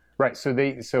 Right. So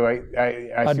I see what you're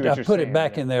saying. I put it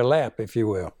back in their lap, if you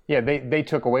will. Yeah, they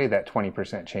took away that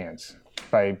 20% chance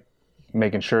by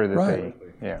making sure that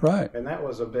they. Right. And that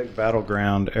was a big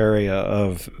battleground area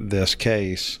of this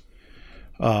case.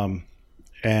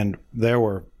 And there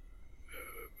were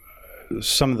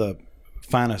some of the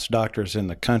finest doctors in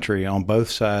the country on both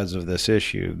sides of this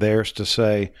issue. Theirs to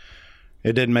say,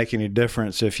 it didn't make any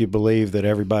difference if you believe that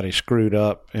everybody screwed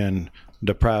up and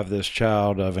deprived this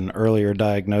child of an earlier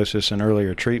diagnosis and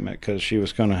earlier treatment, because she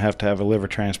was going to have a liver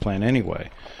transplant anyway.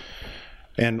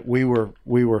 And we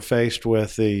were faced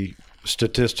with the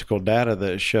statistical data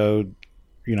that showed,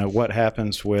 what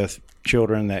happens with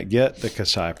children that get the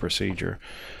Kasai procedure.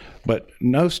 But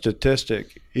no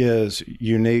statistic is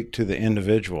unique to the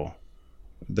individual.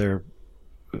 There,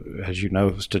 as you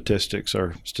know, statistics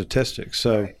are statistics.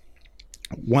 So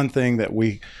one thing that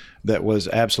was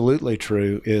absolutely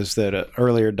true is that an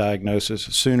earlier diagnosis,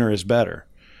 sooner is better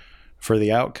for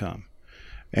the outcome.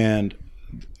 And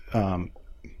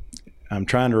I'm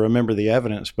trying to remember the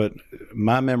evidence, but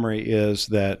my memory is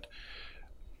that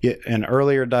an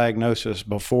earlier diagnosis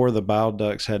before the bile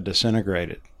ducts had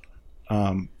disintegrated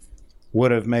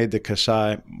would have made the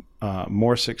Kasai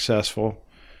more successful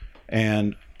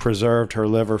and preserved her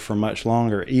liver for much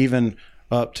longer, even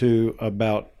up to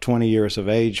about 20 years of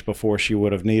age before she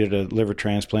would have needed a liver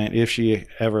transplant if she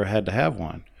ever had to have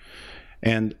one.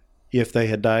 And if they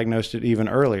had diagnosed it even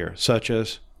earlier, such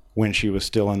as when she was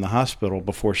still in the hospital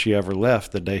before she ever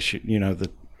left, the day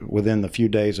within the few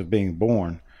days of being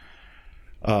born,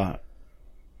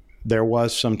 there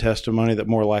was some testimony that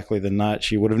more likely than not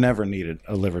she would have never needed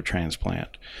a liver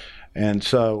transplant. And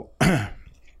so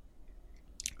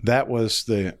that was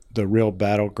the real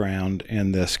battleground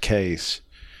in this case.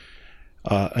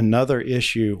 Another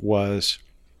issue was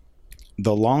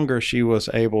the longer she was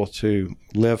able to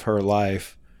live her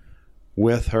life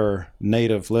with her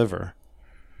native liver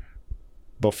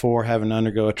before having to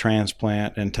undergo a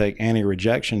transplant and take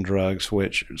anti-rejection drugs,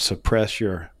 which suppress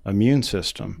your immune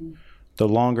system, the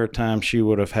longer time she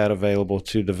would have had available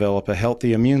to develop a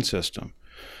healthy immune system.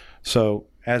 So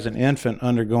as an infant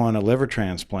undergoing a liver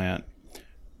transplant,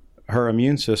 her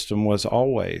immune system was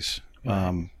always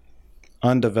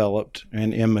undeveloped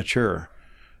and immature.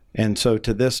 And so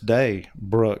to this day,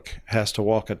 Brooke has to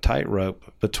walk a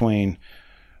tightrope between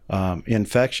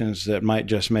infections that might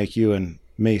just make you and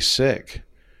me sick,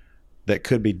 that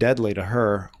could be deadly to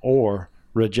her, or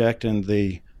rejecting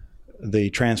the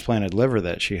transplanted liver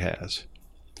that she has.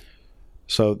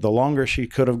 So the longer she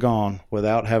could have gone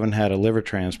without having had a liver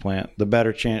transplant, the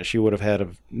better chance she would have had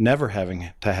of never having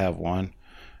to have one,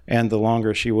 and the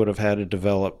longer she would have had to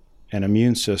develop an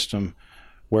immune system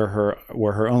where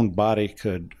her own body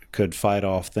could fight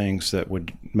off things that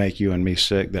would make you and me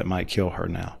sick that might kill her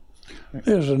now.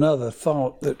 There's another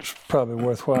thought that's probably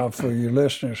worthwhile for your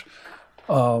listeners.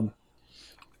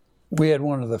 We had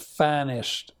one of the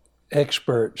finest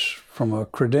experts from a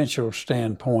credential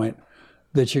standpoint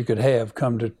that you could have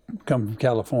come from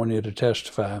California to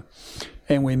testify.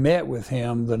 And we met with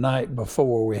him the night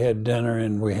before. We had dinner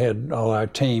and we had all our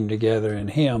team together and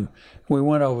him. We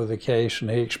went over the case and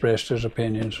he expressed his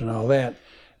opinions and all that.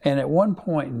 And at one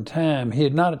point in time, he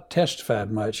had not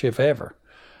testified much, if ever.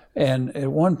 And at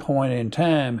one point in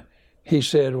time, he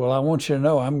said, well, I want you to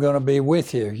know I'm going to be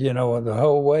with you, the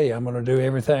whole way. I'm going to do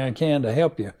everything I can to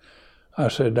help you. I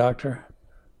said, Doctor,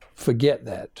 forget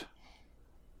that.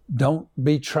 Don't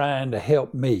be trying to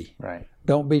help me. Right.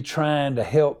 Don't be trying to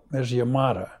help Ms.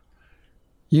 Yamada.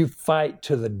 You fight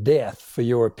to the death for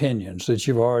your opinions that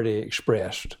you've already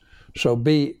expressed. So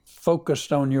be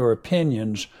focused on your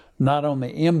opinions, not on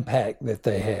the impact that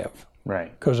they have.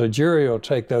 Right. Because a jury will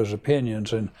take those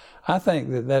opinions, and I think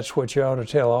that that's what you ought to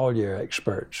tell all your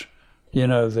experts.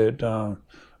 That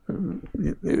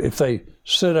if they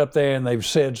sit up there and they've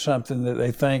said something that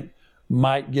they think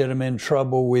might get them in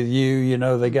trouble with you,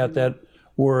 they got that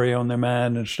worry on their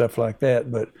mind and stuff like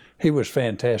that. But he was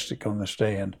fantastic on the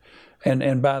stand.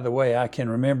 And by the way, I can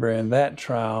remember in that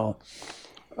trial,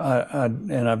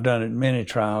 and I've done it in many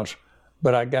trials,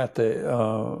 but I got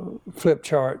the flip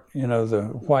chart,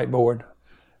 the whiteboard,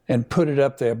 and put it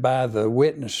up there by the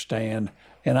witness stand.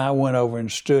 And I went over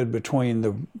and stood between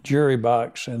the jury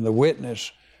box and the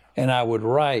witness, and I would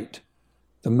write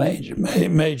the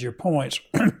major points,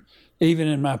 even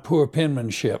in my poor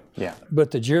penmanship. Yeah. But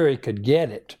the jury could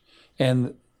get it.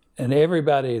 And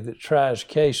everybody that tries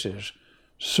cases,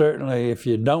 certainly if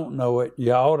you don't know it,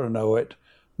 you ought to know it.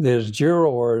 There's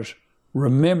jurors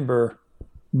remember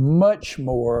much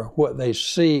more what they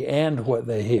see and what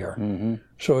they hear. Mm-hmm.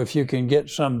 So if you can get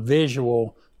some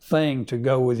visual thing to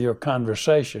go with your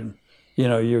conversation,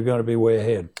 you're going to be way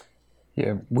ahead.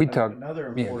 Yeah, we talked. Another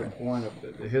important point,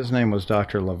 his name was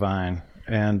Dr. Levine,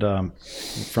 and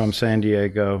from San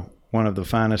Diego, one of the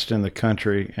finest in the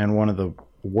country and one of the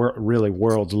really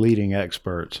world's leading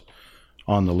experts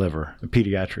on the liver, the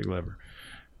pediatric liver.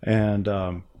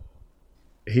 And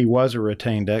he was a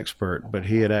retained expert, but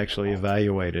he had actually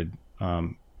evaluated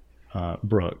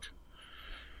Brooke.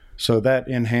 So that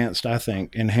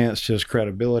enhanced his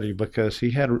credibility, because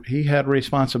he had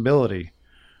responsibility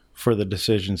for the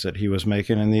decisions that he was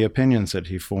making and the opinions that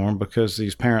he formed, because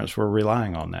these parents were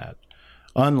relying on that.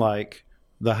 Unlike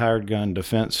the hired gun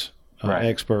defense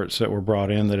experts that were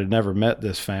brought in that had never met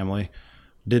this family,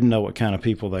 didn't know what kind of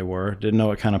people they were, didn't know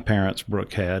what kind of parents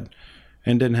Brooke had,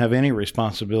 and didn't have any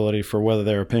responsibility for whether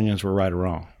their opinions were right or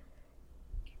wrong.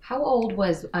 How old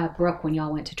was Brooke when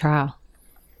y'all went to trial?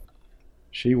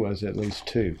 She was at least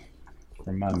 2,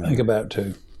 from my memory. I think about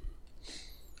 2.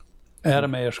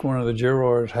 Adam asked one of the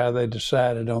jurors how they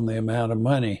decided on the amount of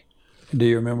money. Do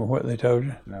you remember what they told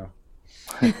you? No.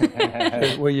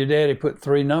 Well, your daddy put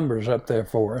 3 numbers up there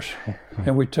for us,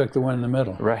 and we took the one in the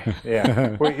middle. Right.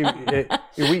 Yeah.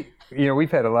 Well,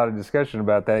 we've had a lot of discussion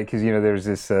about that, because there's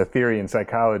this theory in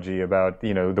psychology about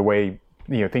the way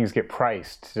things get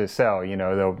priced to sell.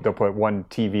 They'll put one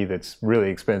TV that's really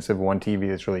expensive, one TV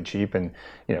that's really cheap, and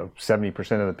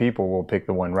 70% of the people will pick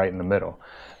the one right in the middle.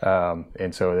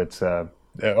 And so it's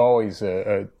always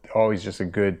just a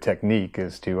good technique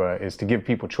is to give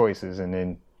people choices, and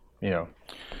then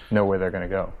know where they're going to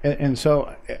go. And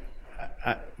so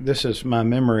this is my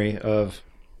memory of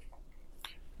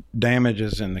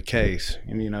damages in the case.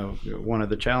 And one of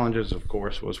the challenges, of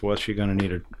course, was she going to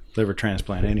need a liver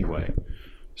transplant anyway?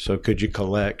 So could you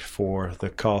collect for the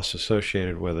costs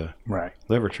associated with a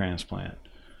liver transplant?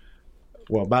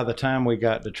 Well, by the time we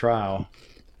got to trial,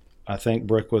 I think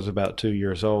Brooke was about 2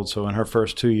 years old. So in her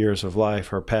first 2 years of life,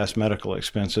 her past medical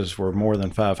expenses were more than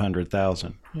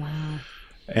 $500,000. Wow.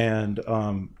 And,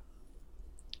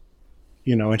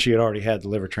 and she had already had the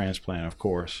liver transplant, of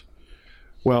course.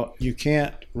 Well, you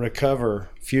can't recover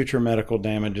future medical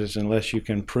damages unless you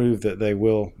can prove that they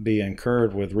will be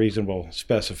incurred with reasonable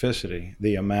specificity,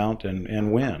 the amount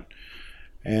and when.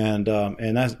 And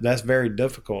that's very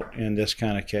difficult in this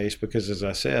kind of case, because, as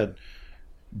I said,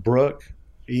 Brooke,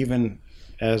 even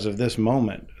as of this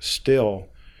moment, still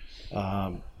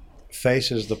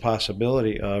faces the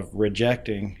possibility of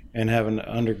rejecting and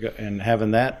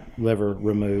having that liver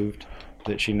removed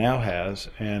that she now has,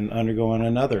 and undergoing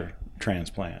another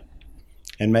transplant,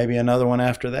 and maybe another one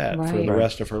after that for the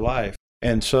rest of her life.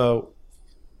 And so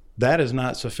that is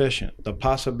not sufficient. The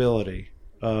possibility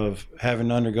of having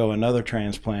to undergo another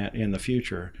transplant in the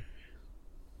future,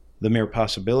 the mere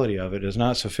possibility of it, is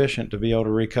not sufficient to be able to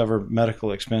recover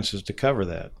medical expenses to cover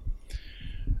that.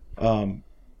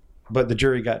 But the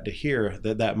jury got to hear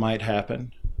that might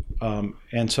happen.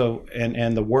 And so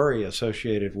the worry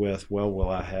associated with, well, will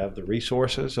I have the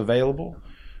resources available?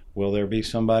 Will there be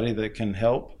somebody that can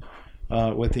help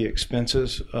with the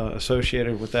expenses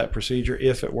associated with that procedure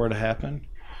if it were to happen?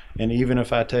 And even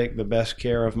if I take the best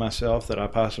care of myself that I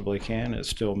possibly can, it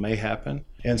still may happen.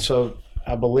 And so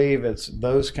I believe it's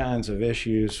those kinds of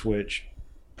issues which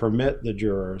permit the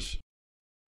jurors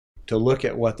to look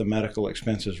at what the medical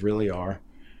expenses really are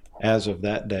as of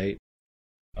that date.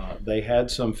 They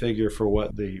had some figure for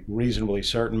what the reasonably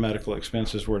certain medical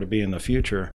expenses were to be in the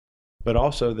future, but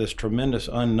also this tremendous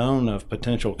unknown of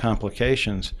potential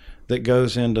complications that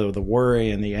goes into the worry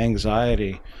and the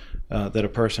anxiety that a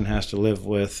person has to live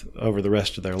with over the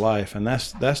rest of their life. And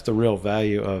that's the real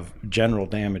value of general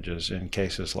damages in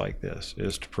cases like this,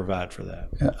 is to provide for that.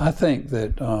 Yeah, I think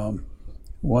that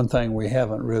one thing we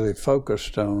haven't really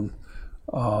focused on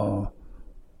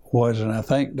was, and I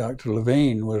think Dr.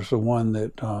 Levine was the one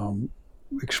that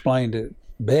explained it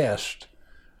best,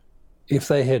 if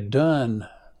they had done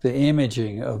the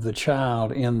imaging of the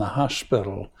child in the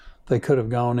hospital, they could have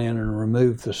gone in and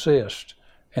removed the cyst,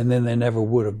 and then there never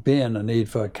would have been a need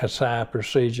for a Kasai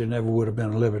procedure, never would have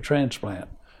been a liver transplant.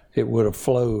 It would have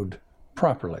flowed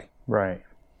properly. Right.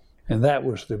 And that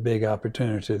was the big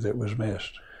opportunity that was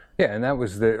missed. Yeah, and that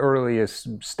was the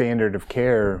earliest standard of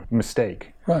care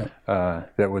mistake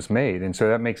that was made. And so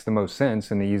that makes the most sense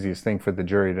and the easiest thing for the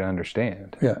jury to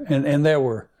understand. Yeah, and there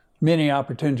were many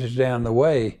opportunities down the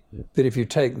way that if you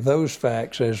take those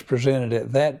facts as presented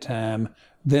at that time,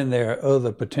 then there are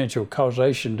other potential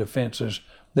causation defenses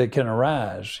that can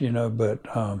arise, but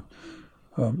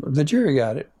the jury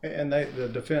got it. And the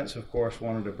defense, of course,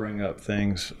 wanted to bring up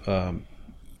things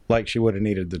like she would have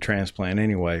needed the transplant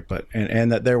anyway, but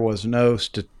and that there were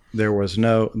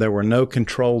no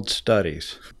controlled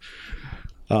studies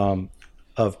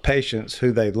of patients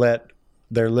who they let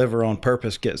their liver on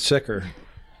purpose get sicker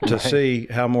to see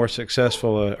how more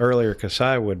successful an earlier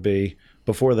Kasai would be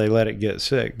before they let it get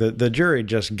sick. The jury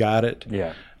just got it.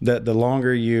 Yeah. That the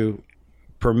longer you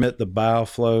permit the bile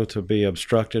flow to be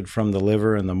obstructed from the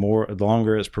liver, and the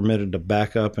longer it's permitted to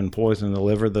back up and poison the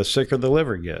liver, the sicker the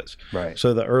liver gets. Right.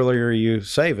 So the earlier you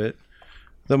save it,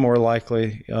 the more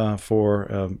likely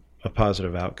for a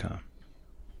positive outcome.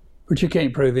 But you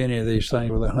can't prove any of these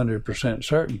things with 100%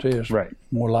 certainty. It's Right.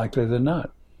 more likely than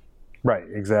not. Right,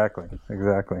 exactly.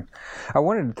 I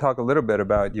wanted to talk a little bit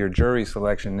about your jury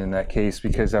selection in that case,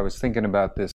 because I was thinking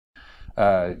about this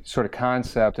sort of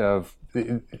concept of,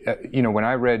 when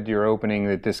I read your opening,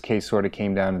 that this case sort of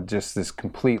came down to just this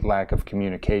complete lack of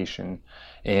communication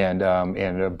and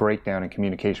a breakdown in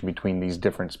communication between these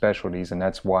different specialties, and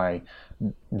that's why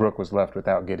Brooke was left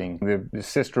without getting the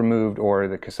cyst removed or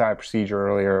the Kasai procedure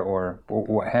earlier or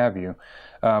what have you.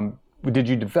 Did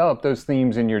you develop those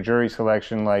themes in your jury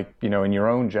selection, like, in your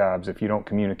own jobs? If you don't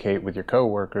communicate with your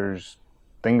coworkers,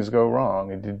 things go wrong.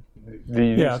 Did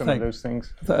you do some of those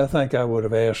things? I think I would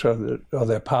have asked, are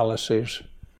there policies,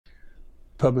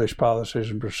 published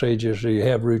policies and procedures? Do you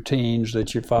have routines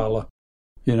that you follow?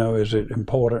 Is it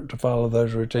important to follow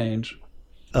those routines?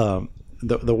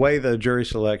 The way the jury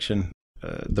selection,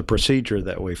 the procedure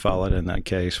that we followed in that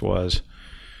case was,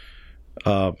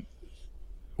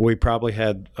 we probably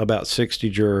had about 60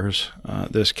 jurors.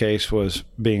 This case was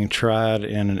being tried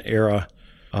in an era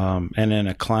and in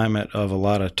a climate of a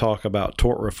lot of talk about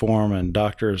tort reform and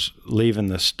doctors leaving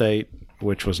the state,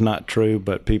 which was not true,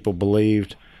 but people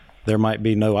believed there might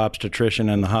be no obstetrician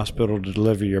in the hospital to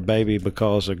deliver your baby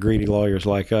because of greedy lawyers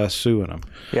like us suing them.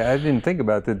 Yeah, I didn't think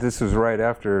about that. This was right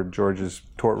after Georgia's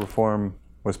tort reform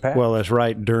was passed. Well, it's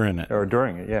right during it. Or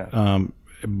during it, yeah.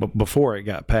 Before it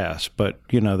got passed. But,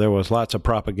 there was lots of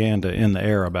propaganda in the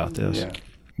air about this. Yeah.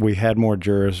 We had more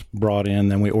jurors brought in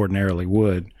than we ordinarily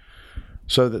would,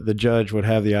 so that the judge would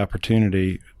have the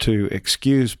opportunity to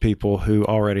excuse people who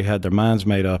already had their minds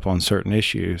made up on certain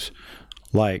issues,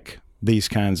 like these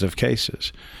kinds of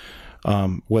cases,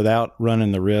 without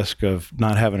running the risk of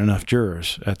not having enough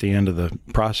jurors at the end of the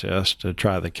process to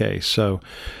try the case. So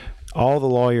all the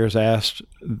lawyers asked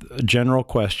general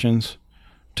questions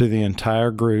to the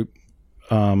entire group,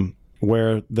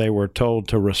 where they were told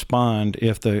to respond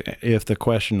if the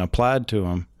question applied to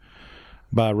them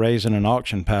by raising an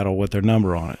auction paddle with their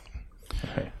number on it.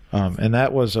 Okay. And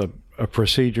that was a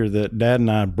procedure that Dad and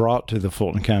I brought to the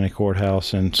Fulton County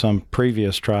Courthouse in some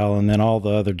previous trial, and then all the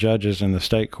other judges in the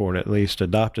state court at least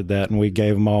adopted that, and we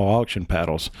gave them all auction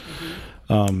paddles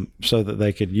so that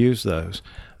they could use those.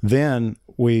 Then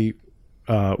we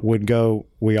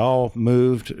all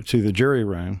moved to the jury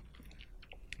room,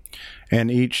 and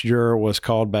each juror was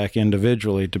called back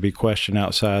individually to be questioned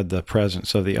outside the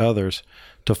presence of the others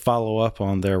to follow up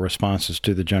on their responses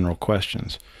to the general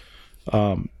questions.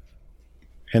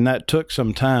 And that took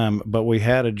some time, but we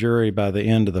had a jury by the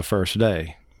end of the first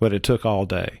day, but it took all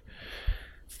day.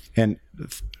 And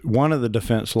one of the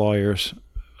defense lawyers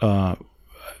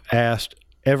asked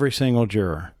every single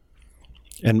juror,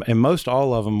 and most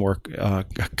all of them were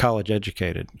college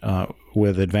educated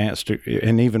with advanced,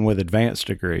 and even with advanced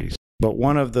degrees. But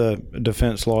one of the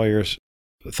defense lawyers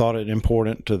thought it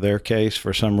important to their case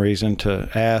for some reason to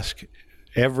ask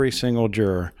every single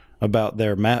juror about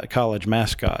their college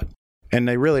mascot. And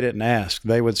they really didn't ask.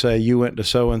 They would say, you went to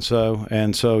so-and-so,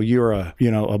 and so you're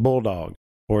a bulldog,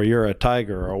 or you're a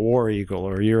tiger, or a war eagle,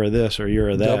 or you're a this, or you're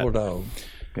a that. Double dog.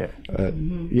 Yeah.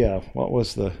 Yeah,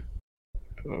 what's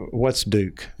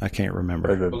Duke? I can't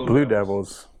remember. The Blue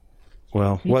Devils.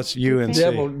 Well, what's UNC?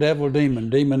 Devil, demon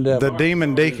devil. The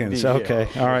Demon Deacons. Okay,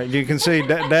 all right. You can see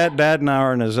Dad and I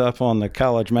aren't as up on the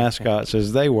college mascots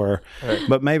as they were,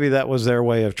 but maybe that was their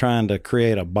way of trying to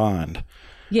create a bond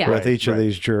with each of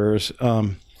these jurors.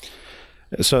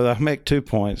 So I'll make 2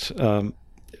 points.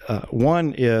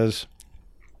 One is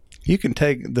you can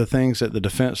take the things that the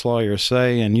defense lawyers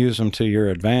say and use them to your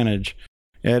advantage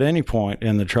at any point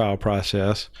in the trial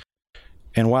process.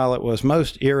 And while it was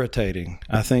most irritating,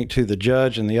 I think, to the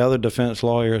judge and the other defense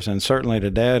lawyers, and certainly to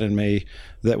Dad and me,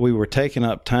 that we were taking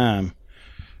up time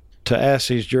to ask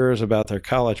these jurors about their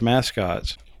college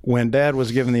mascots, when Dad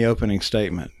was giving the opening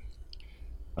statement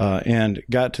and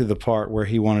got to the part where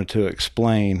he wanted to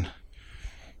explain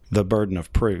the burden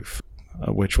of proof,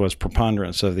 which was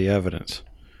preponderance of the evidence,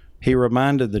 he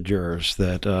reminded the jurors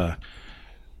that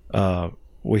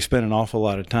we spent an awful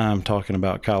lot of time talking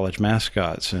about college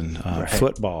mascots and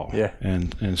football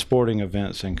and sporting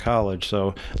events in college.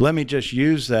 So let me just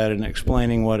use that in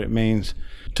explaining what it means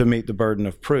to meet the burden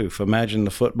of proof. Imagine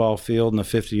the football field and the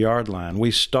 50-yard line.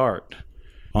 We start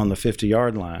on the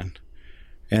 50-yard line,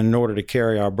 and in order to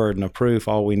carry our burden of proof,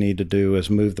 all we need to do is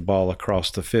move the ball across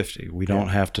the 50. We don't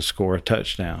have to score a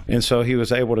touchdown. And so he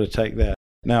was able to take that.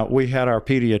 Now, we had our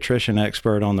pediatrician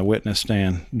expert on the witness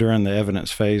stand during the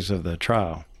evidence phase of the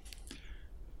trial.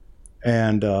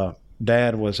 And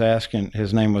Dad was asking,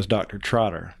 his name was Dr.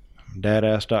 Trotter, Dad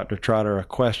asked Dr. Trotter a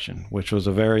question, which was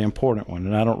a very important one.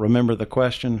 And I don't remember the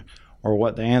question or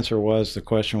what the answer was. The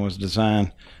question was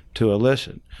designed to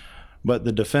elicit. But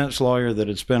the defense lawyer that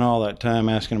had spent all that time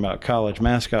asking about college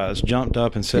mascots jumped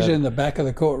up and said... He's in the back of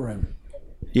the courtroom.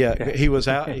 Yeah, he was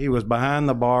out. He was behind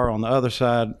the bar on the other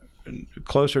side,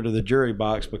 closer to the jury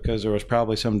box, because there was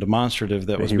probably some demonstrative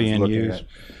that was being used.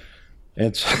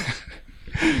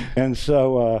 And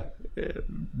so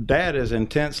Dad is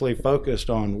intensely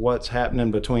focused on what's happening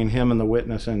between him and the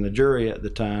witness and the jury at the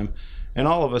time. And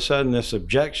all of a sudden, this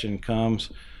objection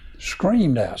comes.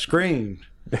 Screamed out. Screamed.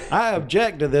 I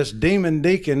object to this demon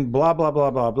deacon, blah, blah,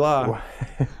 blah, blah, blah.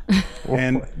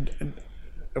 And,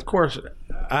 of course,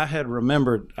 I had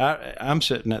remembered, I'm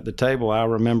sitting at the table, I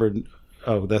remembered,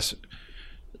 oh,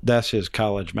 that's his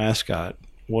college mascot.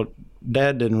 Well,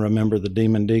 Dad didn't remember the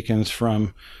demon deacons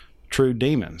from True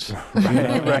Demons.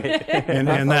 Right. And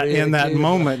in that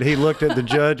moment, he looked at the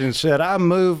judge and said, I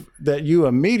move that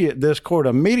this court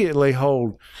immediately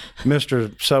hold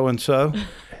Mr. So-and-so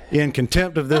in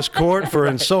contempt of this court for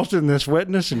insulting this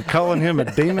witness and calling him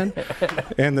a demon.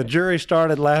 And the jury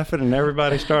started laughing, and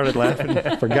everybody started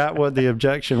laughing, forgot what the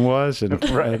objection was, and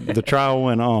the trial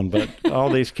went on. But all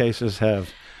these cases have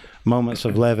moments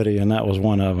of levity, and that was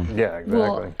one of them. Yeah, exactly.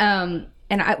 Well,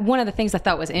 one of the things I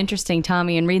thought was interesting,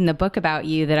 Tommy, in reading the book about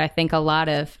you that I think a lot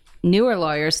of newer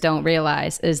lawyers don't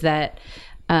realize is that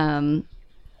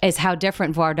is how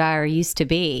different voir dire used to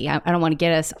be. I don't want to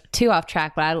get us too off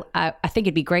track, but I think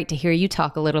it'd be great to hear you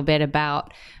talk a little bit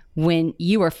about when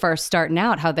you were first starting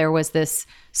out, how there was this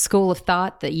school of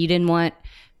thought that you didn't want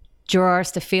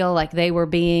jurors to feel like they were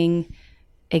being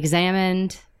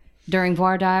examined during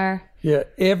voir dire. Yeah,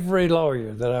 every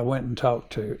lawyer that I went and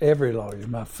talked to, every lawyer,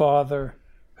 my father,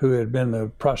 who had been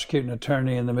the prosecuting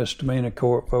attorney in the misdemeanor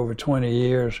court for over 20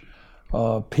 years,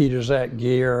 Peter Zach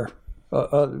Gear,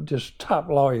 just top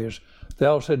lawyers, they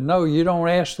all said, no, you don't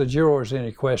ask the jurors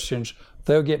any questions.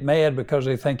 They'll get mad because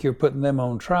they think you're putting them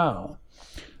on trial.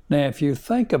 Now, if you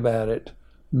think about it,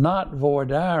 not voir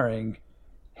diring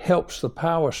helps the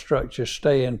power structure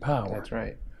stay in power. That's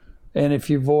right. And if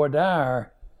you voir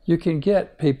dire, you can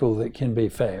get people that can be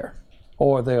fair,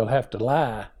 or they'll have to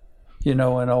lie, in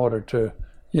order to,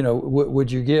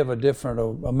 would you give a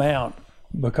different amount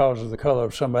because of the color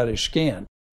of somebody's skin?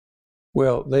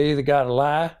 Well, they either got to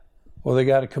lie or they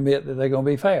got to commit that they're going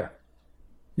to be fair,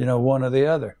 one or the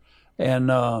other. And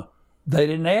they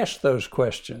didn't ask those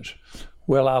questions.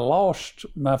 Well, I lost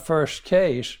my first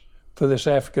case for this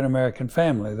African-American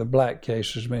family. The black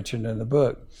case is mentioned in the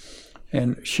book.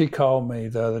 And she called me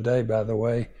the other day, by the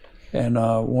way, and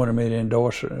wanted me to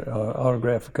endorse,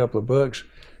 autograph a couple of books.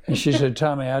 And she said,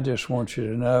 Tommy, I just want you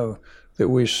to know that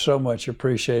we so much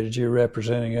appreciated you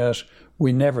representing us.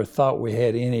 We never thought we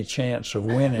had any chance of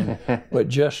winning, but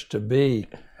just to be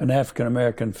an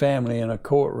African-American family in a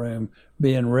courtroom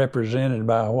being represented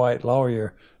by a white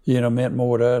lawyer, meant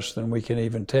more to us than we can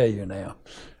even tell you now.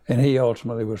 And he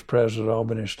ultimately was president of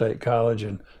Albany State College,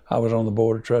 and I was on the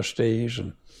board of trustees,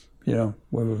 and we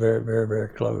were very, very, very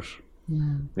close.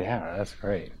 Yeah, that's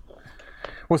great.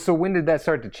 Well, so when did that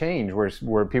start to change,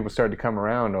 where people started to come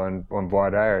around on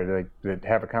voir dire, that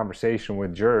have a conversation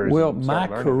with jurors? Well, my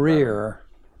career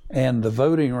and the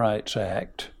Voting Rights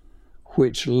Act,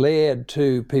 which led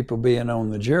to people being on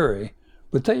the jury,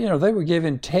 but they were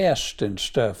giving tests and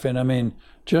stuff. And I mean,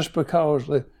 just because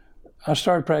I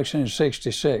started practicing in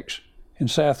 '66 in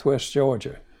Southwest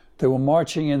Georgia, they were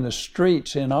marching in the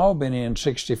streets in Albany in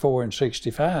 '64 and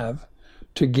 '65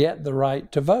 to get the right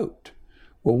to vote.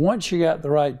 Well, once you got the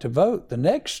right to vote, the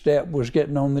next step was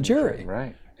getting on the jury.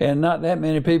 Right. And not that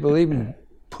many people even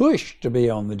pushed to be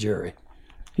on the jury.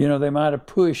 They might have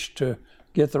pushed to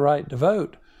get the right to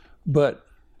vote, but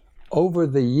over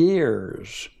the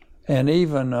years, and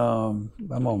even, I'm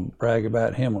going to brag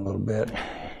about him a little bit,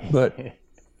 but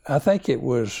I think it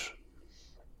was,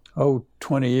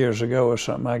 20 years ago or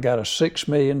something, I got a $6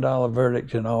 million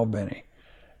verdict in Albany,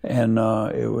 and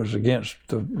it was against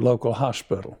the local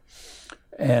hospital.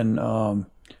 And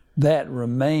that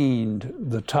remained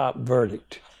the top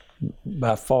verdict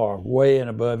by far, way and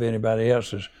above anybody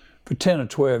else's, for 10 or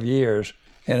 12 years.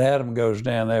 And Adam goes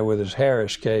down there with his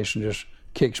Harris case and just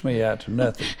kicks me out to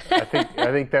nothing. I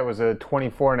think that was a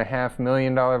 $24.5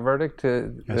 million verdict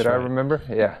that I remember.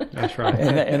 Yeah, that's right.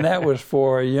 And that was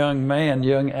for a young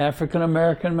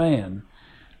African-American man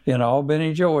in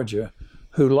Albany, Georgia,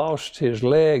 who lost his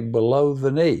leg below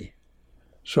the knee.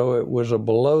 So it was a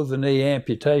below-the-knee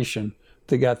amputation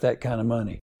that got that kind of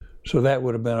money. So that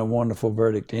would have been a wonderful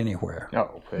verdict anywhere.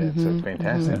 Oh, that's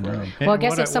fantastic. Well, I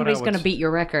guess if somebody's going to beat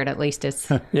your record, at least it's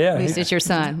it's your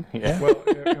son. Yeah. Well,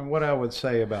 and what I would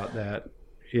say about that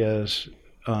is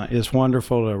it's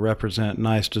wonderful to represent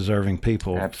nice, deserving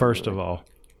people, first of all,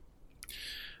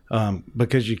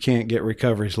 because you can't get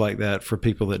recoveries like that for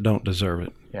people that don't deserve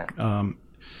it. Yeah.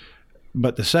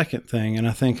 But the second thing, and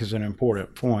I think is an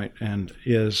important point, and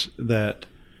is that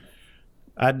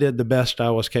I did the best I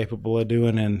was capable of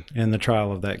doing in the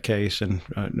trial of that case and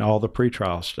all the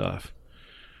pretrial stuff.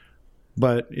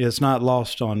 But it's not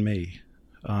lost on me,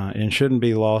 and shouldn't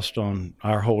be lost on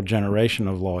our whole generation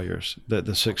of lawyers, that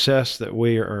the success that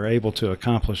we are able to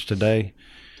accomplish today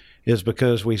is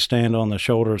because we stand on the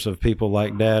shoulders of people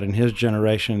like Dad and his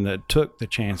generation that took the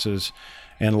chances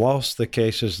and lost the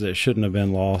cases that shouldn't have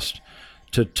been lost,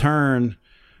 to turn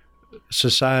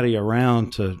society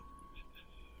around to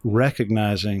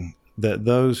recognizing that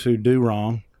those who do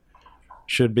wrong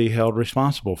should be held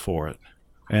responsible for it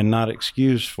and not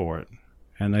excused for it.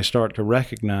 And they start to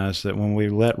recognize that when we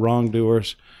let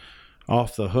wrongdoers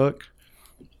off the hook,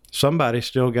 somebody's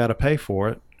still got to pay for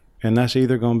it. And that's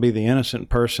either going to be the innocent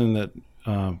person that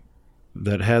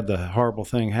had the horrible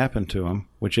thing happen to them,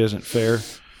 which isn't fair,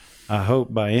 I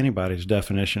hope, by anybody's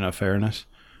definition of fairness,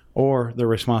 or the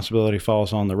responsibility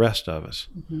falls on the rest of us.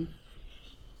 Mm-hmm.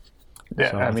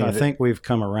 Yeah, so I think we've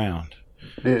come around.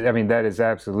 I mean, that is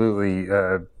absolutely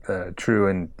true.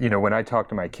 And, when I talk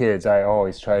to my kids, I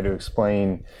always try to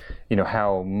explain,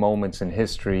 how moments in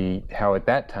history, how at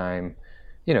that time,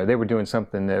 they were doing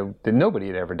something that nobody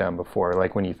had ever done before.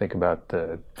 Like when you think about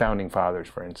the founding fathers,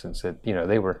 for instance, that,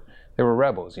 they were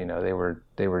rebels, they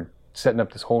were setting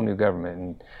up this whole new government.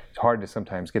 And it's hard to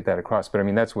sometimes get that across. But I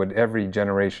mean, that's what every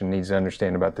generation needs to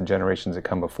understand about the generations that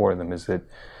come before them, is that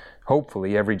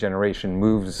hopefully every generation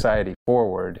moves society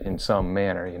forward in some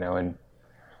manner, and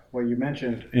well, you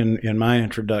mentioned in my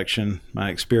introduction my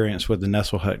experience with the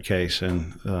Nestle Hut case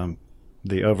and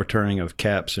the overturning of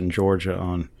caps in Georgia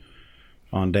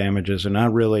on damages, and I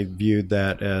really viewed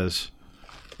that as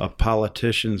a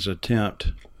politician's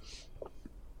attempt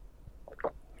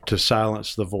to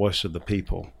silence the voice of the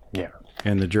people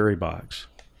in the jury box.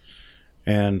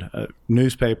 And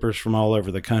newspapers from all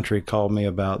over the country called me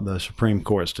about the Supreme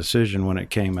Court's decision when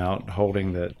it came out,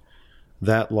 holding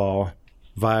that law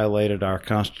violated our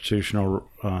constitutional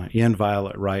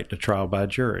inviolate right to trial by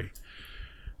jury.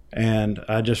 And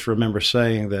I just remember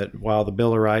saying that while the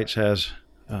Bill of Rights has,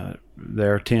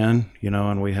 there are 10,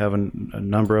 and we have a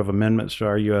number of amendments to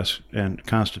our U.S. and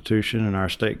Constitution, and our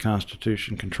state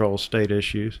constitution controls state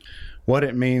issues. What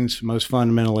it means most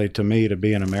fundamentally to me to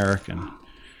be an American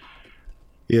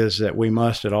is that we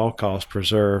must at all costs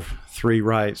preserve 3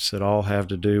 rights that all have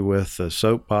to do with the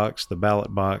soapbox, the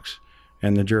ballot box,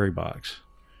 and the jury box.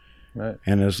 Right.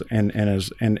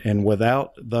 And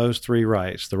without those 3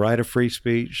 rights, the right of free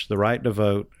speech, the right to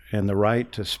vote, and the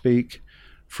right to speak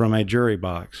from a jury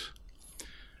box,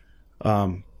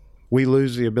 we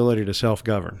lose the ability to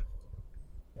self-govern.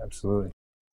 Absolutely.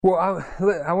 Well,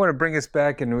 I want to bring us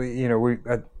back, and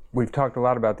we've talked a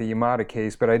lot about the Yamada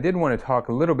case, but I did want to talk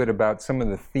a little bit about some of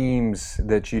the themes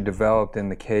that you developed in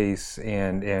the case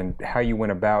and how you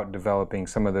went about developing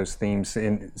some of those themes.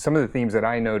 And some of the themes that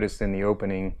I noticed in the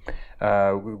opening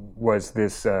was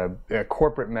this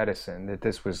corporate medicine, that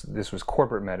this was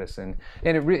corporate medicine.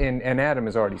 And and Adam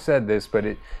has already said this, but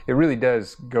it really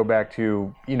does go back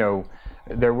to,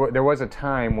 there was a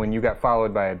time when you got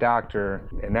followed by a doctor,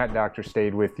 and that doctor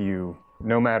stayed with you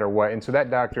no matter what. And so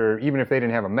that doctor, even if they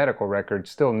didn't have a medical record,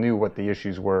 still knew what the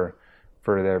issues were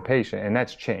for their patient. And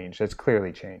that's changed. That's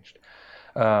clearly changed.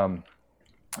 And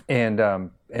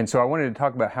so I wanted to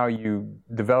talk about how you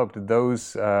developed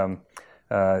those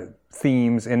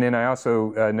themes. And then I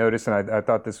also noticed, and I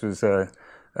thought this was a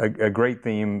great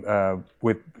theme,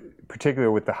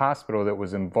 particularly with the hospital that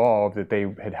was involved, that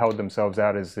they had held themselves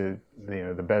out as the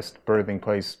best birthing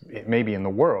place maybe in the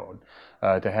world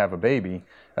to have a baby.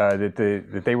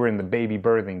 That they were in the baby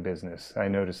birthing business. I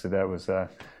noticed that was that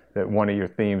one of your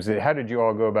themes. How did you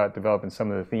all go about developing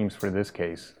some of the themes for this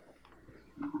case?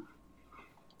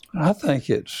 I think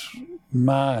it's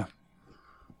my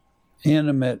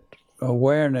intimate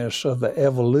awareness of the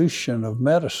evolution of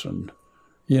medicine,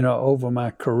 over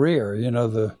my career,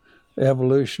 the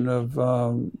evolution of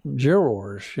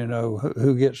jurors,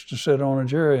 who gets to sit on a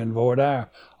jury and voir dire.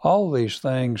 All these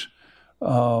things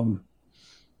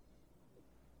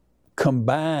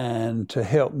combine to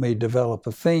help me develop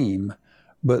a theme,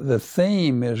 but the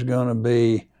theme is going to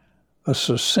be a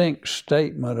succinct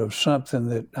statement of something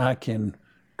that I can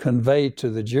convey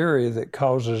to the jury that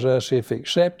causes us, if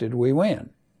accepted, we win.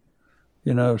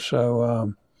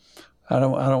 So I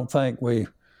don't think we.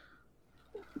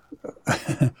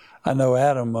 I know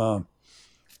Adam.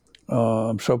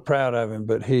 I'm so proud of him,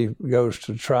 but he goes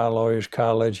to trial lawyers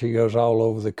college. He goes all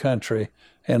over the country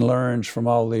and learns from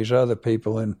all these other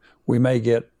people. And we may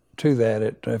get to that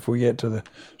if we get to the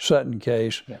Sutton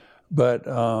case. Yeah. But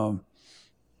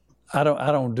I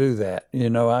don't do that. You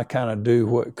know, I kind of do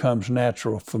what comes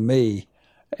natural for me,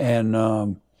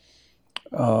 and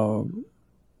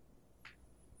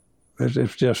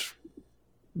it's just.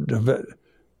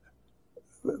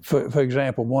 For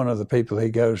example, one of the people he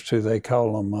goes to, they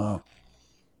call them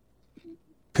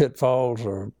pitfalls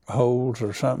or holes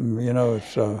or something. You know,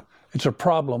 it's a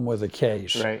problem with a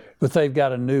case. Right. But they've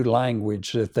got a new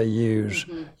language that they use.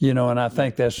 Mm-hmm. You know, and I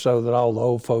think that's so that all the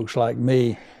old folks like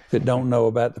me that don't know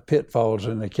about the pitfalls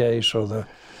in the case, or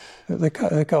they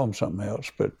call them something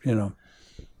else. But you know.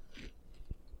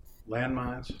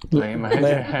 Landmines.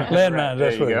 Landmines.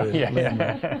 That's what it is.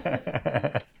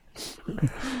 Yeah.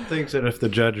 Things that if the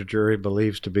judge or jury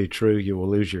believes to be true, you will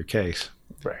lose your case.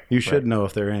 Right. You should know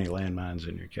if there are any landmines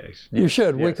in your case. You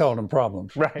should. Yes. We call them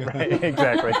problems. Right.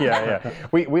 Exactly. Yeah.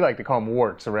 We like to call them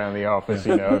warts around the office.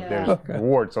 You know, if there's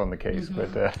warts on the case.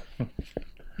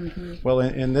 Mm-hmm. But well,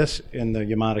 in the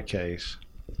Yamada case,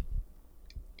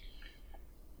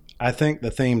 I think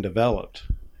the theme developed.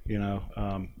 You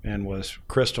know, and was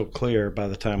crystal clear by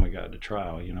the time we got to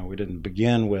trial. You know, we didn't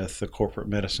begin with the corporate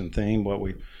medicine theme. What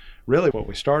we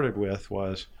started with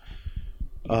was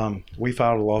we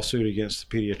filed a lawsuit against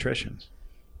the pediatricians.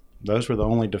 Those were the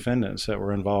only defendants that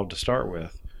were involved to start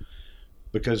with,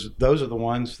 because those are the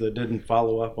ones that didn't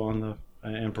follow up on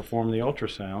and perform the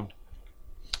ultrasound,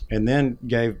 and then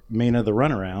gave Mina the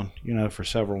runaround, you know, for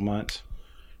several months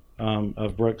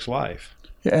of Brooke's life.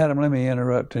 Yeah, Adam, let me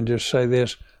interrupt and just say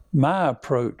this. My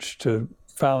approach to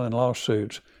filing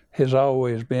lawsuits has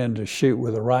always been to shoot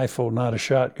with a rifle, not a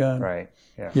shotgun. Right.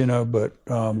 Yeah. You know, but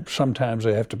sometimes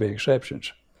there have to be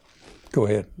exceptions. Go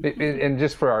ahead. And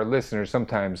just for our listeners,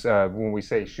 sometimes when we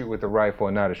say shoot with a rifle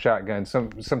and not a shotgun,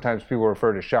 sometimes people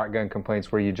refer to shotgun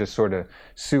complaints where you just sort of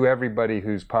sue everybody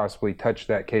who's possibly touched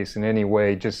that case in any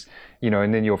way, just, you know,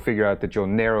 and then you'll figure out that you'll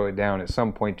narrow it down at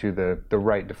some point to the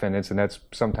right defendants, and that's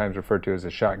sometimes referred to as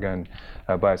a shotgun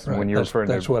bias. Right. When you're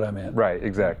that's what I meant. Right,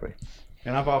 exactly.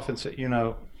 And I've often said, you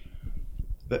know,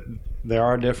 that there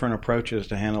are different approaches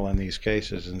to handling these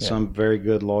cases, and some very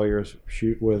good lawyers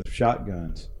shoot with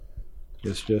shotguns.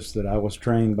 It's just that I was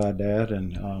trained by Dad,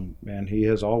 and he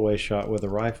has always shot with a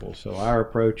rifle. So our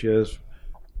approach is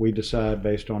we decide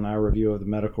based on our review of the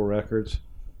medical records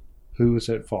who is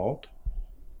at fault,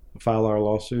 file our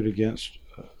lawsuit against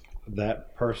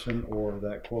that person or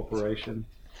that corporation.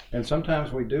 And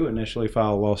sometimes we do initially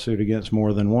file a lawsuit against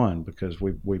more than one, because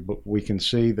we can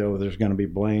see, though, there's going to be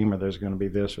blame or there's going to be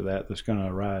this or that that's going to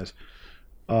arise.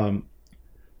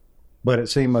 But it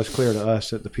seemed most clear to us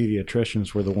that the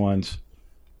pediatricians were the ones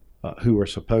who were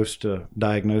supposed to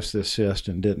diagnose this cyst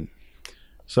and didn't.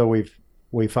 So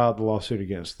we filed the lawsuit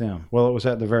against them. Well, it was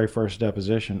at the very first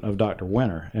deposition of Dr.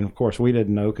 Winter. And of course, we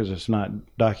didn't know, because it's not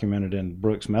documented in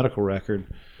Brooke's medical record,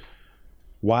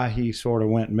 why he sort of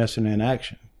went missing in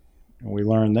action. And we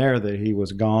learned there that he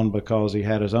was gone because he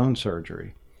had his own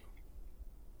surgery.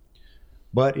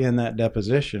 But in that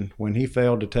deposition, when he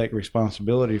failed to take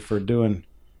responsibility for doing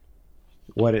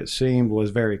what it seemed was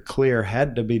very clear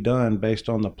had to be done based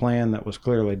on the plan that was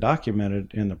clearly documented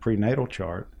in the prenatal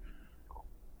chart,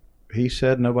 he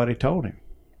said nobody told him.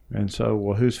 And so,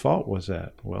 well, whose fault was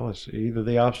that? Well, it's either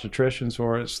the obstetricians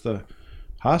or it's the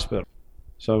hospital.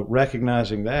 So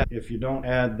recognizing that, if you don't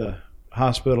add the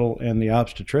hospital and the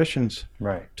obstetricians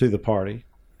to the party,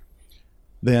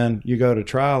 then you go to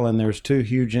trial and there's two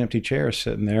huge empty chairs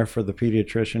sitting there for the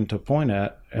pediatrician to point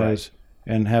at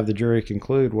and have the jury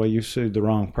conclude, well, you sued the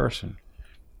wrong person,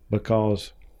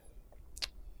 because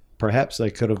perhaps they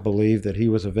could have believed that he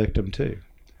was a victim too.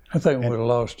 I think we would have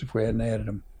lost if we hadn't added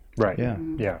him. Right. Yeah.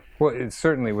 Yeah. Well, it's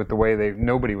certainly with the way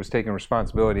nobody was taking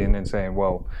responsibility and then saying,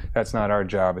 well, that's not our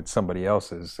job, it's somebody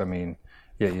else's. I mean,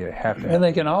 you have to. And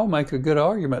they can all make a good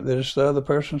argument that it's the other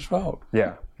person's fault.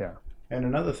 Yeah. And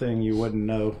another thing you wouldn't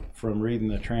know from reading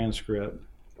the transcript,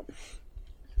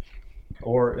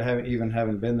 or even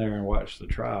having been there and watched the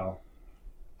trial,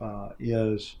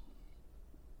 is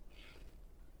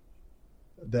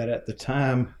that at the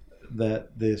time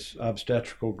that this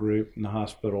obstetrical group in the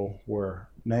hospital were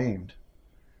named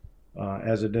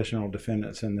as additional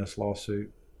defendants in this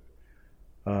lawsuit,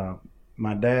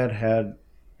 my dad had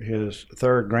his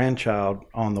third grandchild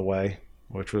on the way,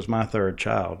 which was my third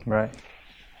child. Right.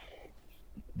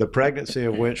 the pregnancy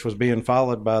of which was being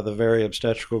followed by the very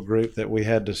obstetrical group that we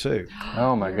had to sue.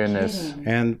 Oh, my goodness.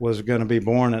 And was going to be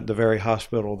born at the very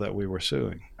hospital that we were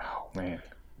suing. Oh, man.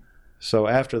 So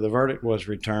after the verdict was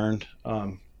returned...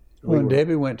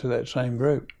 Debbie went to that same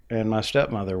group. And my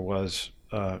stepmother was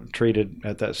treated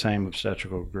at that same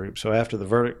obstetrical group. So after the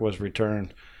verdict was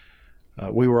returned,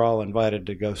 we were all invited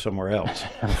to go somewhere else.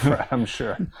 I'm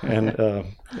sure. And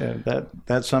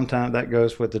that sometimes that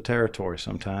goes with the territory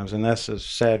sometimes, and that's a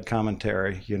sad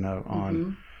commentary,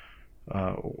 on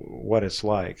what it's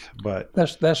like. But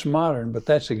that's modern, but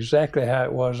that's exactly how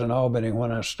it was in Albany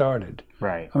when I started.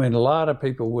 Right. I mean, a lot of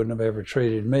people wouldn't have ever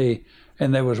treated me,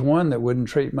 and there was one that wouldn't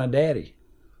treat my daddy.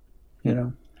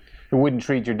 It wouldn't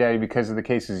treat your daddy because of the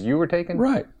cases you were taking?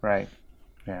 Right. Right.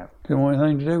 Yeah. Didn't want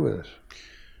anything to do with us.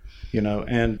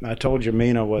 And I told you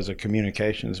Mina was a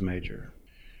communications major.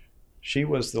 She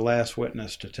was the last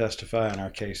witness to testify in our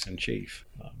case in chief.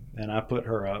 And I put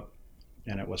her up,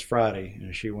 and it was Friday,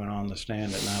 and she went on the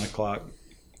stand at 9 o'clock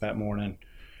that morning,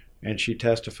 and she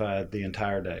testified the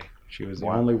entire day. She was the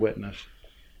only witness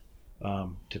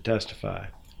to testify.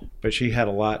 But she had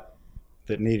a lot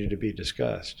that needed to be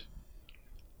discussed.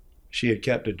 She had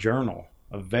kept a journal,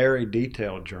 a very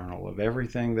detailed journal of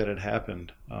everything that had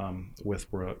happened with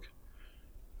Brooke.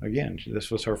 Again,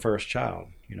 this was her first child,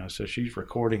 so she's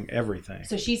recording everything.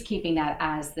 So she's keeping that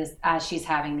as she's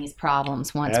having these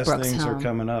problems once Brooke's home. As things are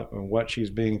coming up and what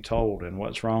she's being told and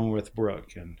what's wrong with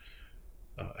Brooke and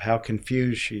how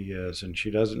confused she is and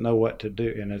she doesn't know what to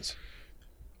do. And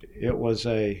it was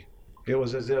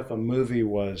as if a movie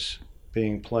was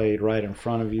being played right in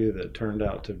front of you that turned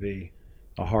out to be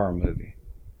a horror movie.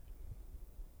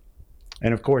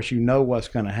 And of course, what's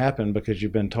going to happen because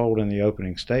you've been told in the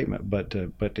opening statement, but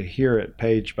to hear it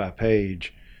page by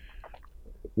page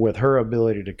with her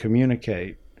ability to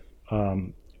communicate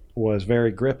was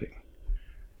very gripping.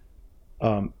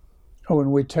 And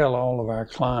we tell all of our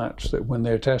clients that when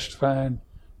they're testifying,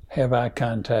 have eye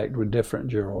contact with different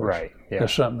jurors. Right. Yeah.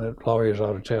 That's something that lawyers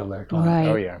ought to tell their clients. Right.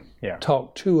 Oh, yeah. Yeah.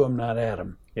 Talk to them, not at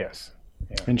them. Yes.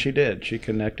 Yeah. And she did. She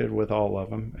connected with all of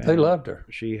them. They loved her.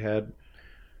 She had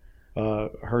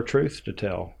her truth to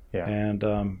tell,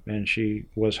 and she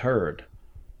was heard,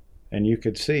 and you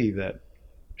could see that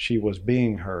she was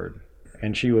being heard,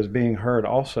 and she was being heard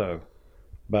also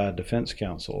by a defense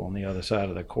counsel on the other side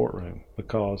of the courtroom,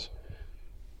 because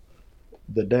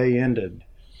the day ended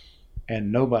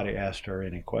and nobody asked her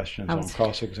any questions on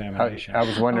cross-examination. I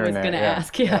was wondering I was going to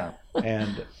ask, yeah.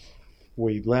 And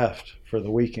we left for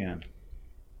the weekend,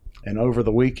 and over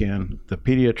the weekend the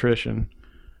pediatrician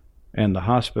and the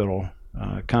hospital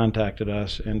contacted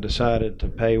us and decided to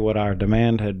pay what our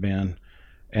demand had been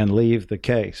and leave the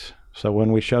case. So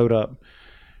when we showed up,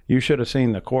 you should have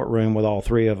seen the courtroom with all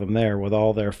three of them there with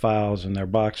all their files and their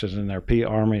boxes and their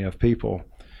army of people.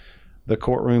 The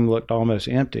courtroom looked almost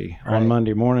empty on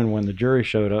Monday morning when the jury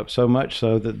showed up, so much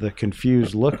so that the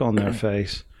confused look on their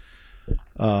face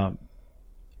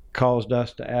caused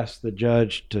us to ask the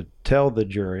judge to tell the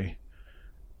jury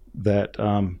that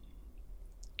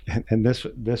and this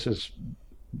is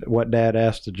what Dad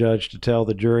asked the judge to tell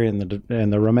the jury, and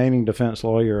the remaining defense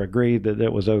lawyer agreed that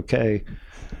it was okay,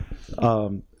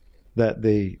 that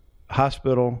the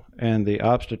hospital and the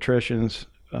obstetricians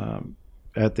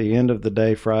at the end of the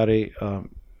day Friday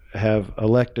have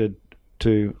elected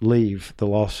to leave the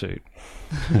lawsuit.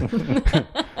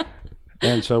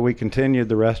 And so we continued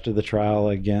the rest of the trial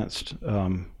against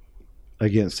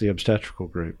the obstetrical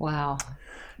group. Wow.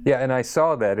 Yeah, and I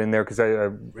saw that in there because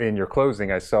in your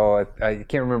closing I saw it. I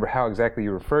can't remember how exactly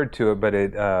you referred to it, but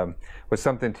it was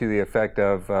something to the effect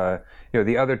of,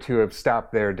 the other two have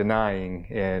stopped their denying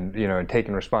and and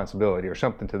taken responsibility or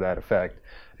something to that effect,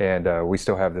 and we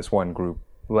still have this one group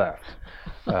left.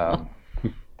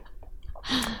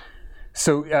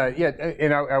 So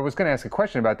and I was going to ask a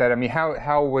question about that. I mean,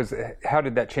 how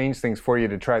did that change things for you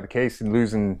to try the case and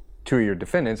losing two of your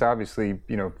defendants, obviously,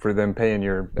 for them paying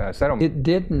your settlement? It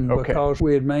didn't, because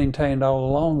we had maintained all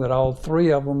along that all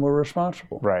three of them were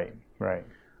responsible. Right.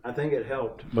 I think it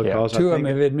helped because two of them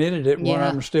have admitted it, one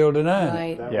of them still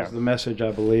denying it. That was the message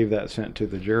I believe that sent to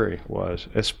the jury, was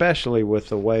especially with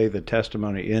the way the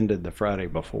testimony ended the Friday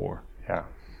before. Yeah.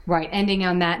 Right, ending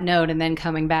on that note and then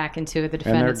coming back into the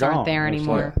defendants aren't there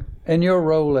anymore. And your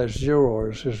role as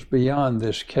jurors is beyond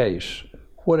this case.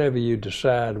 Whatever you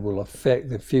decide will affect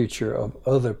the future of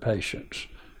other patients.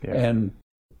 Yeah. And,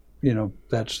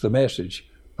 that's the message.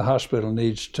 The hospital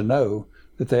needs to know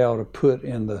that they ought to put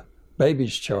in the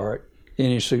baby's chart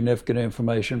any significant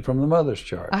information from the mother's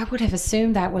chart. I would have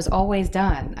assumed that was always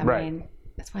done. I mean,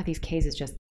 that's why these cases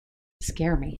just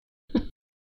scare me.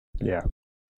 Yeah.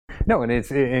 No, and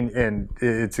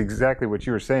it's exactly what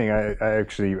you were saying.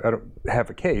 I don't have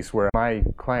a case where my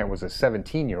client was a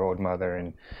 17-year-old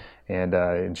mother,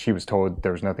 and she was told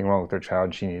there was nothing wrong with her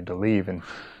child. She needed to leave, and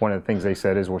one of the things they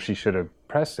said is, well, she should have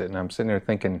pressed it. And I'm sitting there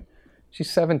thinking,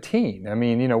 she's 17. I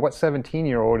mean, what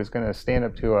 17-year-old is going to stand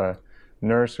up to a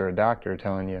nurse or a doctor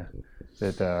telling you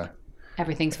that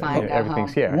everything's fine?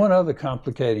 Everything's yeah. One other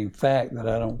complicating fact that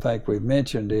I don't think we've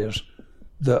mentioned is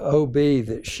the OB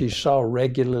that she saw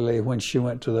regularly when she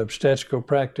went to the obstetrical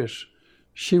practice,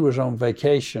 she was on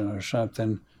vacation or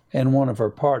something, and one of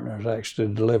her partners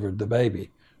actually delivered the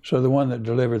baby. So the one that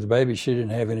delivered the baby, she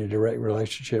didn't have any direct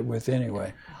relationship with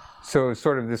anyway. So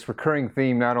sort of this recurring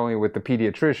theme, not only with the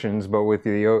pediatricians, but with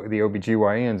the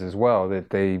OBGYNs as well,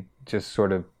 that they just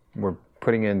sort of were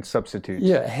putting in substitutes.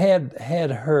 Yeah,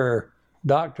 had her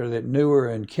doctor that knew her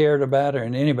and cared about her,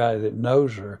 and anybody that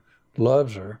knows her,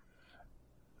 loves her,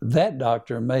 that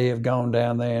doctor may have gone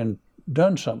down there and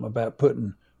done something about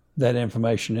putting that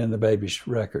information in the baby's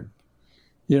record.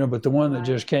 But the one that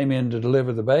just came in to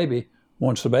deliver the baby,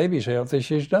 once the baby's healthy,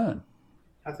 she's done.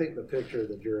 I think the picture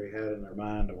the jury had in their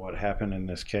mind of what happened in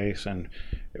this case, and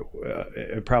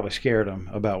it probably scared them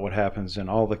about what happens in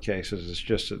all the cases, it's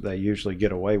just that they usually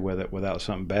get away with it without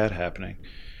something bad happening,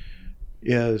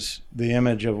 is the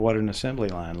image of what an assembly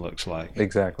line looks like.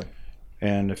 Exactly.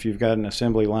 And if you've got an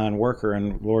assembly line worker,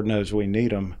 and Lord knows we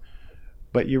need them,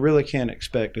 but you really can't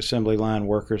expect assembly line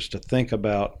workers to think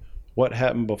about what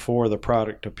happened before the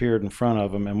product appeared in front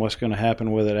of them and what's going to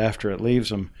happen with it after it leaves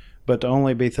them, but to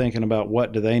only be thinking about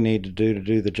what do they need to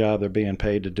do the job they're being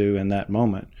paid to do in that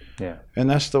moment. Yeah. And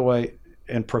that's the way,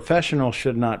 and professionals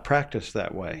should not practice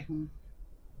that way. Mm-hmm.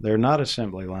 They're not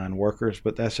assembly line workers,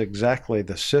 but that's exactly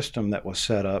the system that was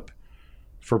set up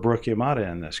for Brooke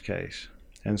Yamada in this case.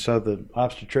 And so the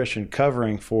obstetrician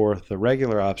covering for the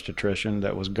regular obstetrician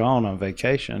that was gone on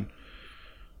vacation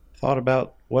thought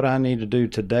about what I need to do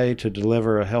today to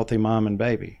deliver a healthy mom and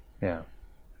baby. Yeah.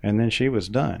 And then she was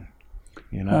done.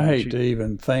 I hate to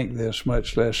even think this,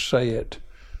 much less say it,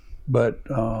 but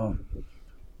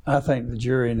I think the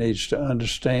jury needs to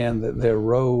understand that their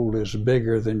role is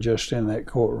bigger than just in that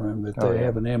courtroom, that they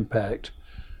have an impact.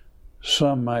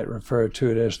 Some might refer to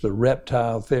it as the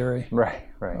reptile theory. Right.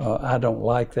 I don't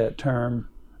like that term,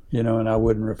 and I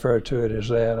wouldn't refer to it as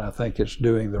that. I think it's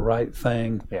doing the right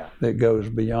thing that goes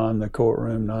beyond the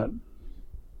courtroom, not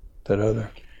that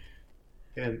other.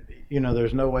 And,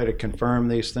 there's no way to confirm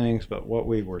these things, but what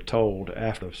we were told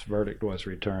after this verdict was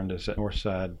returned is that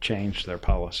Northside changed their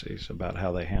policies about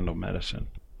how they handle medicine.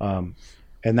 And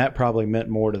that probably meant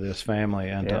more to this family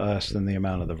and to us than the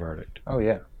amount of the verdict. Oh,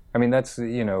 yeah. I mean, that's,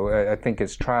 I think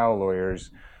as trial lawyers,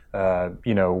 my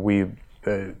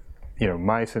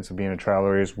sense of being a trial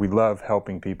lawyer is we love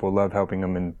helping people, love helping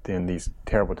them in these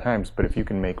terrible times. But if you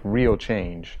can make real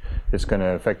change that's going to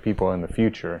affect people in the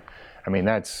future, I mean,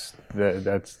 that's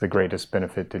the greatest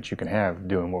benefit that you can have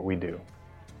doing what we do.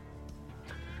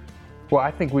 Well,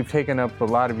 I think we've taken up a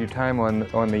lot of your time on the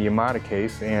Yamada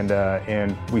case,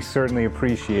 and we certainly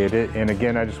appreciate it. And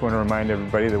again, I just want to remind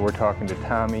everybody that we're talking to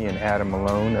Tommy and Adam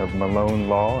Malone of Malone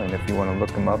Law, and if you want to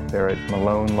look them up, they're at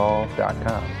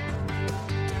malonelaw.com.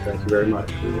 Thank you very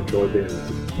much. We enjoyed being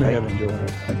with you. We have enjoyed it.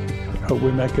 Thank you. Hope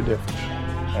we make a difference.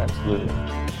 Absolutely.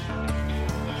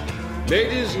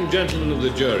 Ladies and gentlemen of the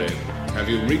jury, have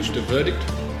you reached a verdict?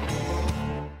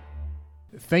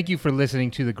 Thank you for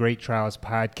listening to the Great Trials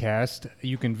Podcast.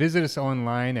 You can visit us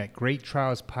online at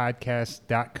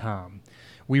greattrialspodcast.com.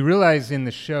 We realize in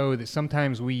the show that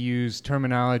sometimes we use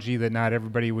terminology that not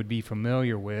everybody would be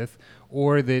familiar with,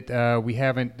 or that we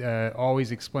haven't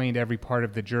always explained every part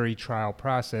of the jury trial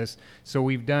process. So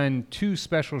we've done 2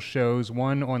 special shows,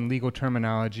 one on legal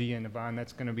terminology, and Yvonne,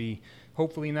 that's going to be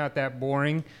hopefully not that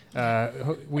boring.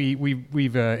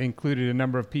 We've included a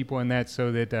number of people in that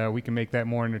so that we can make that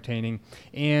more entertaining,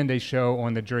 and a show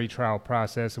on the jury trial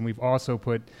process. And we've also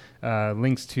put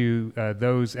links to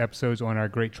those episodes on our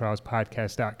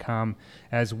greattrialspodcast.com,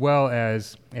 as well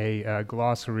as a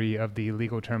glossary of the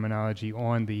legal terminology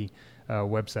on the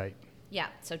website. Yeah,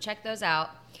 so check those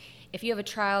out. If you have a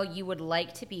trial you would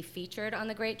like to be featured on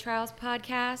the Great Trials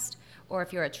Podcast, or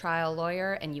if you're a trial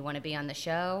lawyer and you want to be on the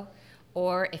show,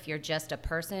 or if you're just a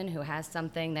person who has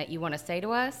something that you want to say to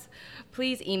us,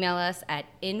 please email us at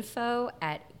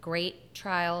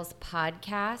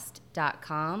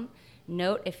info@greattrialspodcast.com.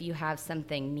 Note, if you have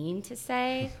something mean to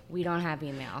say, we don't have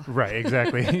email. Right,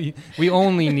 exactly. We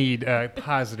only need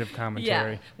positive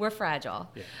commentary. Yeah, we're fragile.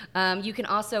 Yeah. You can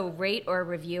also rate or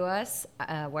review us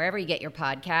wherever you get your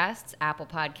podcasts, Apple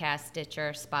Podcasts,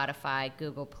 Stitcher, Spotify,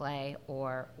 Google Play,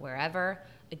 or wherever.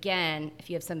 Again, if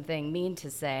you have something mean to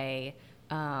say,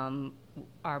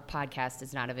 our podcast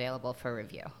is not available for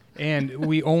review. And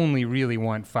we only really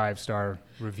want 5-star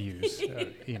reviews.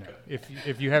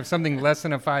 If you have something less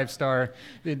than a 5-star,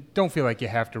 don't feel like you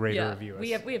have to rate or review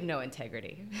us. We have no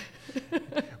integrity.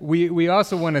 We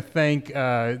also want to thank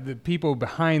the people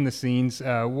behind the scenes.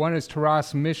 One is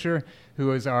Taras Misher,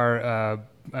 who is our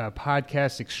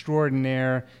podcast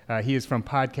extraordinaire. He is from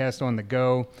Podcast on the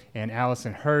Go, and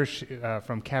Allison Hirsch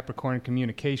from Capricorn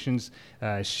Communications.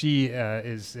 She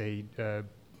is a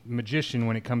magician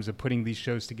when it comes to putting these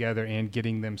shows together and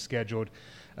getting them scheduled.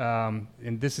 And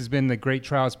this has been the Great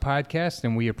Trials Podcast,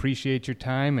 and we appreciate your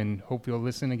time and hope you'll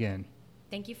listen again.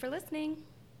 Thank you for listening.